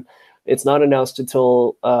time. It's not announced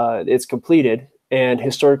until it's completed, and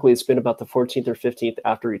historically it's been about the 14th or 15th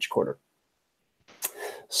after each quarter.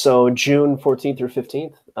 So June 14th or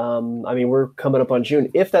 15th. I mean, we're coming up on June.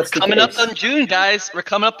 If that's coming up on June, guys. We're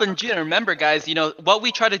coming up on June. Remember, guys, what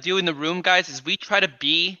we try to do in the room, guys, is we try to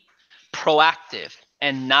be proactive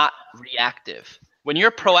and not reactive. When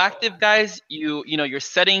you're proactive, guys, you're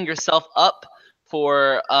setting yourself up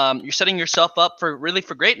for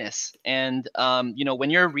greatness. And when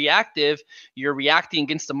you're reactive, you're reacting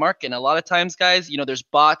against the market. And a lot of times, guys, there's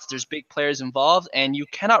bots, there's big players involved, and you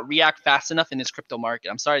cannot react fast enough in this crypto market.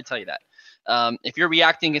 I'm sorry to tell you that. If you're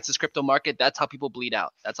reacting against this crypto market, that's how people bleed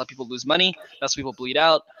out. That's how people lose money. That's how people bleed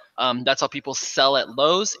out. That's how people sell at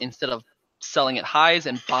lows instead of selling at highs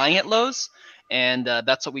and buying at lows. And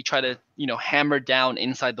that's what we try to, hammer down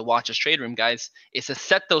inside the Watch Us Trade Room, guys. Is to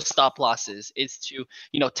set those stop losses. Is to,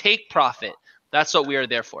 take profit. That's what we are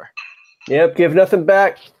there for. Yep, give nothing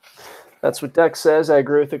back. That's what Dex says. I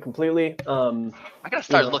agree with it completely. I gotta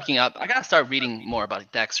start looking up. I gotta start reading more about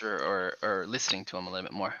Dex or listening to him a little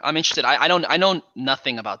bit more. I'm interested. I know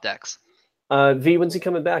nothing about Dex. V, when's he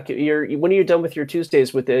coming back? When are you done with your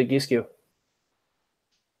Tuesdays with the Giscu?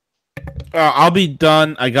 I'll be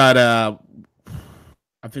done.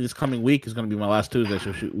 I think this coming week is going to be my last Tuesday,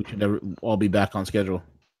 so we should all be back on schedule.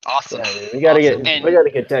 Awesome. Yeah, we got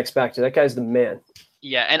to get Dex back to that guy's the man.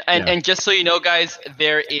 Yeah, and just so you know, guys,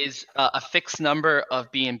 there is a fixed number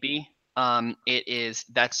of BNB.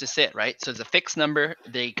 That's just it, right? So it's a fixed number.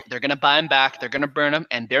 They're gonna buy them back. They're gonna burn them,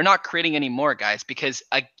 and they're not creating any more, guys, because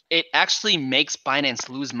it actually makes Binance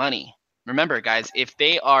lose money. Remember, guys, if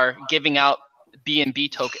they are giving out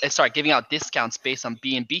giving out discounts based on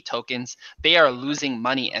BNB tokens, they are losing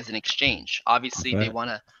money as an exchange. Obviously, They want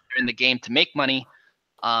to. They're in the game to make money,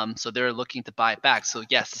 so they're looking to buy it back. So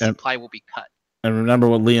yes, the supply will be cut. And remember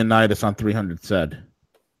what Leonidas on 300 said.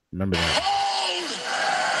 Remember that.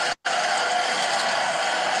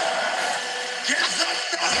 Give them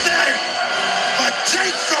nothing, but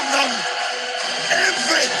take from them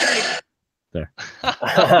everything. There.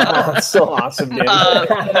 So awesome, dude.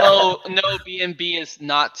 No, BNB is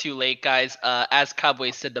not too late, guys. As Cowboy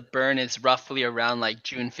said, the burn is roughly around like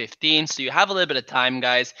June 15th, so you have a little bit of time,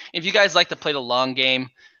 guys. If you guys like to play the long game,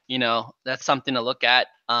 that's something to look at.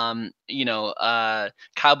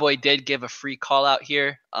 Cowboy did give a free call out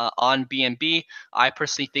here on BNB. I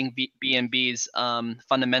personally think BNB's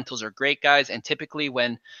fundamentals are great, guys, and typically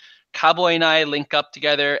when Cowboy and I link up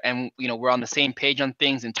together and we're on the same page on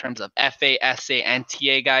things in terms of FA, SA, and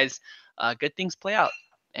TA, guys, good things play out,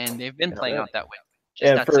 and they've been playing out that way.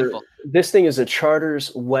 Just that simple. This thing is a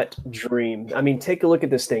charter's wet dream. I mean, take a look at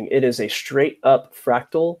this thing. It is a straight up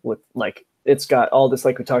fractal with it's got all this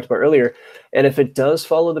like we talked about earlier, and if it does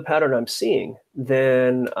follow the pattern I'm seeing,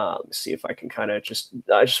 then let's see if I can kind of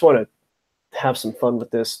I just want to have some fun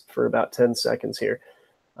with this for about 10 seconds here.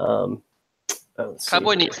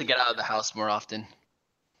 Cowboy needs to get out of the house more often.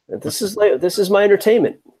 This is my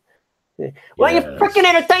entertainment. Well, you freaking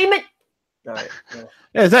entertainment. All right.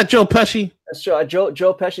 Yeah, is that Joe Pesci? That's Joe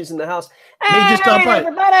Pesci's in the house. Hey,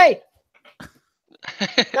 everybody!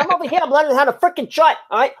 Come over here. I'm learning how to freaking shot.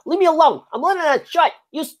 All right, leave me alone. I'm learning how to shot.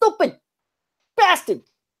 You stupid bastard.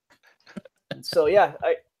 So yeah,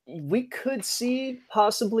 we could see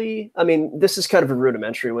possibly. I mean, this is kind of a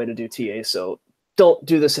rudimentary way to do TA, so don't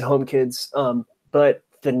do this at home, kids. But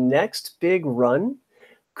the next big run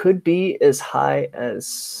could be as high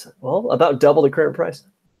as about double the current price.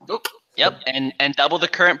 Yep, and double the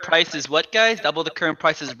current price is what, guys? Double the current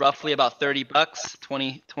price is roughly about $30,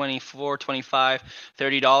 $20, $24, $25,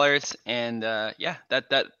 $30, and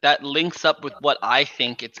that links up with what I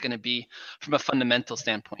think it's going to be from a fundamental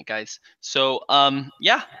standpoint, guys. So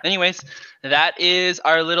anyways, that is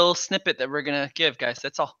our little snippet that we're going to give, guys.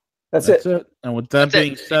 That's all. That's it. And with that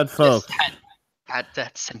being said, folks,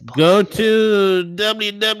 That's simple. Go to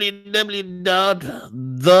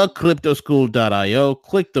www.thecryptoschool.io.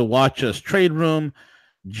 Click the Watch Us Trade Room.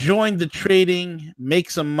 Join the trading.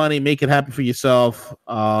 Make some money. Make it happen for yourself.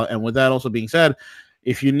 And with that also being said,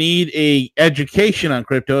 if you need a education on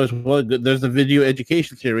crypto as well, there's the video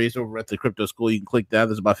education series over at the Crypto School. You can click that.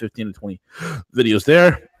 There's about 15 to 20 videos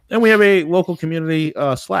there. And we have a local community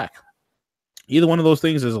Slack. Either one of those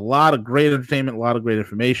things, there's a lot of great entertainment, a lot of great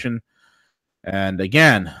information. And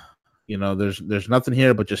again, there's nothing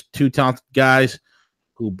here but just two talented guys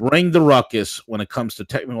who bring the ruckus when it comes to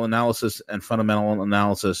technical analysis and fundamental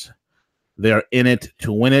analysis. They are in it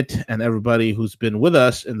to win it, and everybody who's been with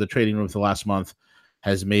us in the trading room for the last month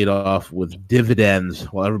has made off with dividends,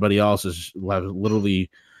 while everybody else is literally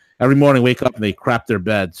every morning wake up and they crap their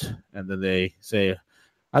beds, and then they say,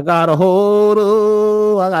 I got a hold,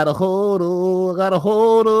 I got a hold, I got a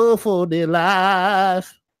hold for their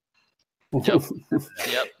life. Yep.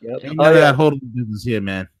 Ain't none of that holding business here,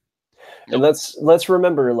 man. And let's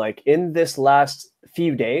remember, like, in this last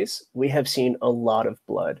few days, we have seen a lot of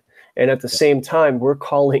blood. And at the same time, we're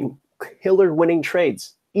calling killer winning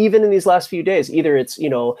trades. Even in these last few days, either it's,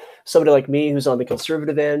 somebody like me who's on the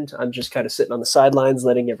conservative end, I'm just kind of sitting on the sidelines,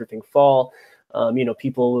 letting everything fall.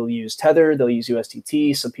 People will use Tether, they'll use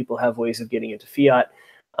USDT. Some people have ways of getting into fiat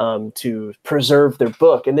to preserve their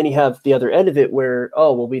book. And then you have the other end of it where,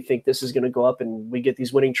 we think this is going to go up and we get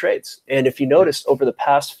these winning trades. And if you noticed over the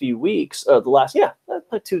past few weeks, the last,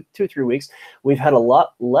 2-3 weeks, we've had a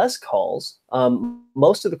lot less calls.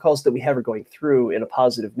 Most of the calls that we have are going through in a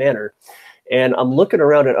positive manner. And I'm looking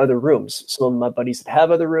around at other rooms, some of my buddies that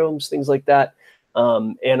have other rooms, things like that.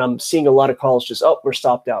 And I'm seeing a lot of calls just, we're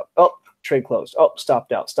stopped out. Oh, trade closed. Oh,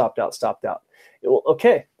 stopped out. Well,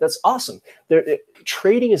 okay, that's awesome.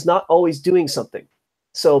 Trading is not always doing something.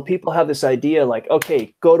 So people have this idea like,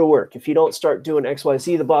 okay, go to work. If you don't start doing X, Y,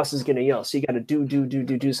 Z, the boss is going to yell. So you got to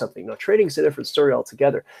do something. No, trading is a different story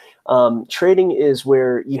altogether. Trading is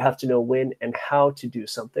where you have to know when and how to do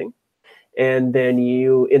something. And then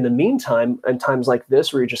you, in the meantime, in times like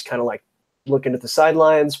this, where you're just kind of like looking at the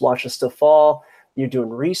sidelines, watching stuff fall, you're doing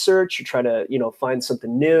research, you're trying to, find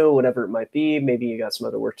something new, whatever it might be. Maybe you got some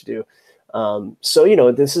other work to do.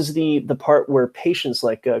 This is the part where patience,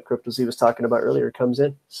 like CryptoZ was talking about earlier, comes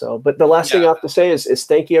in. So, but the last thing I have to say is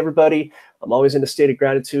thank you, everybody. I'm always in a state of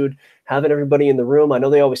gratitude, having everybody in the room. I know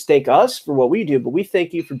they always thank us for what we do, but we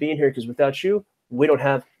thank you for being here, because without you, we don't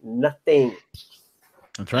have nothing.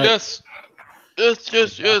 That's right. Yes.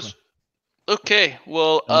 Okay,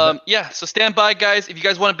 well, so stand by, guys. If you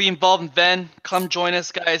guys want to be involved in Venn, come join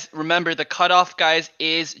us, guys. Remember, the cutoff, guys,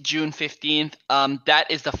 is June 15th. That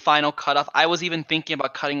is the final cutoff. I was even thinking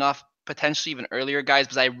about cutting off potentially even earlier, guys,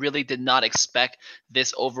 because I really did not expect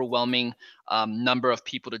this overwhelming number of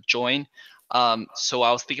people to join. So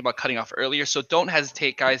I was thinking about cutting off earlier. So don't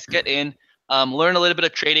hesitate, guys. Get in. Learn a little bit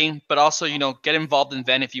of trading, but also, get involved in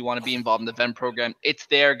Venn if you want to be involved in the Venn program. It's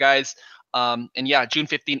there, guys. June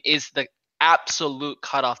 15th is the absolute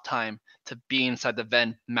cutoff time to be inside the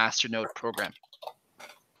Venn Masternode program.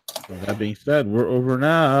 With that being said, we're over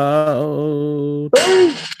now.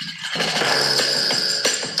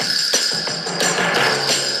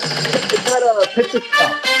 Pitch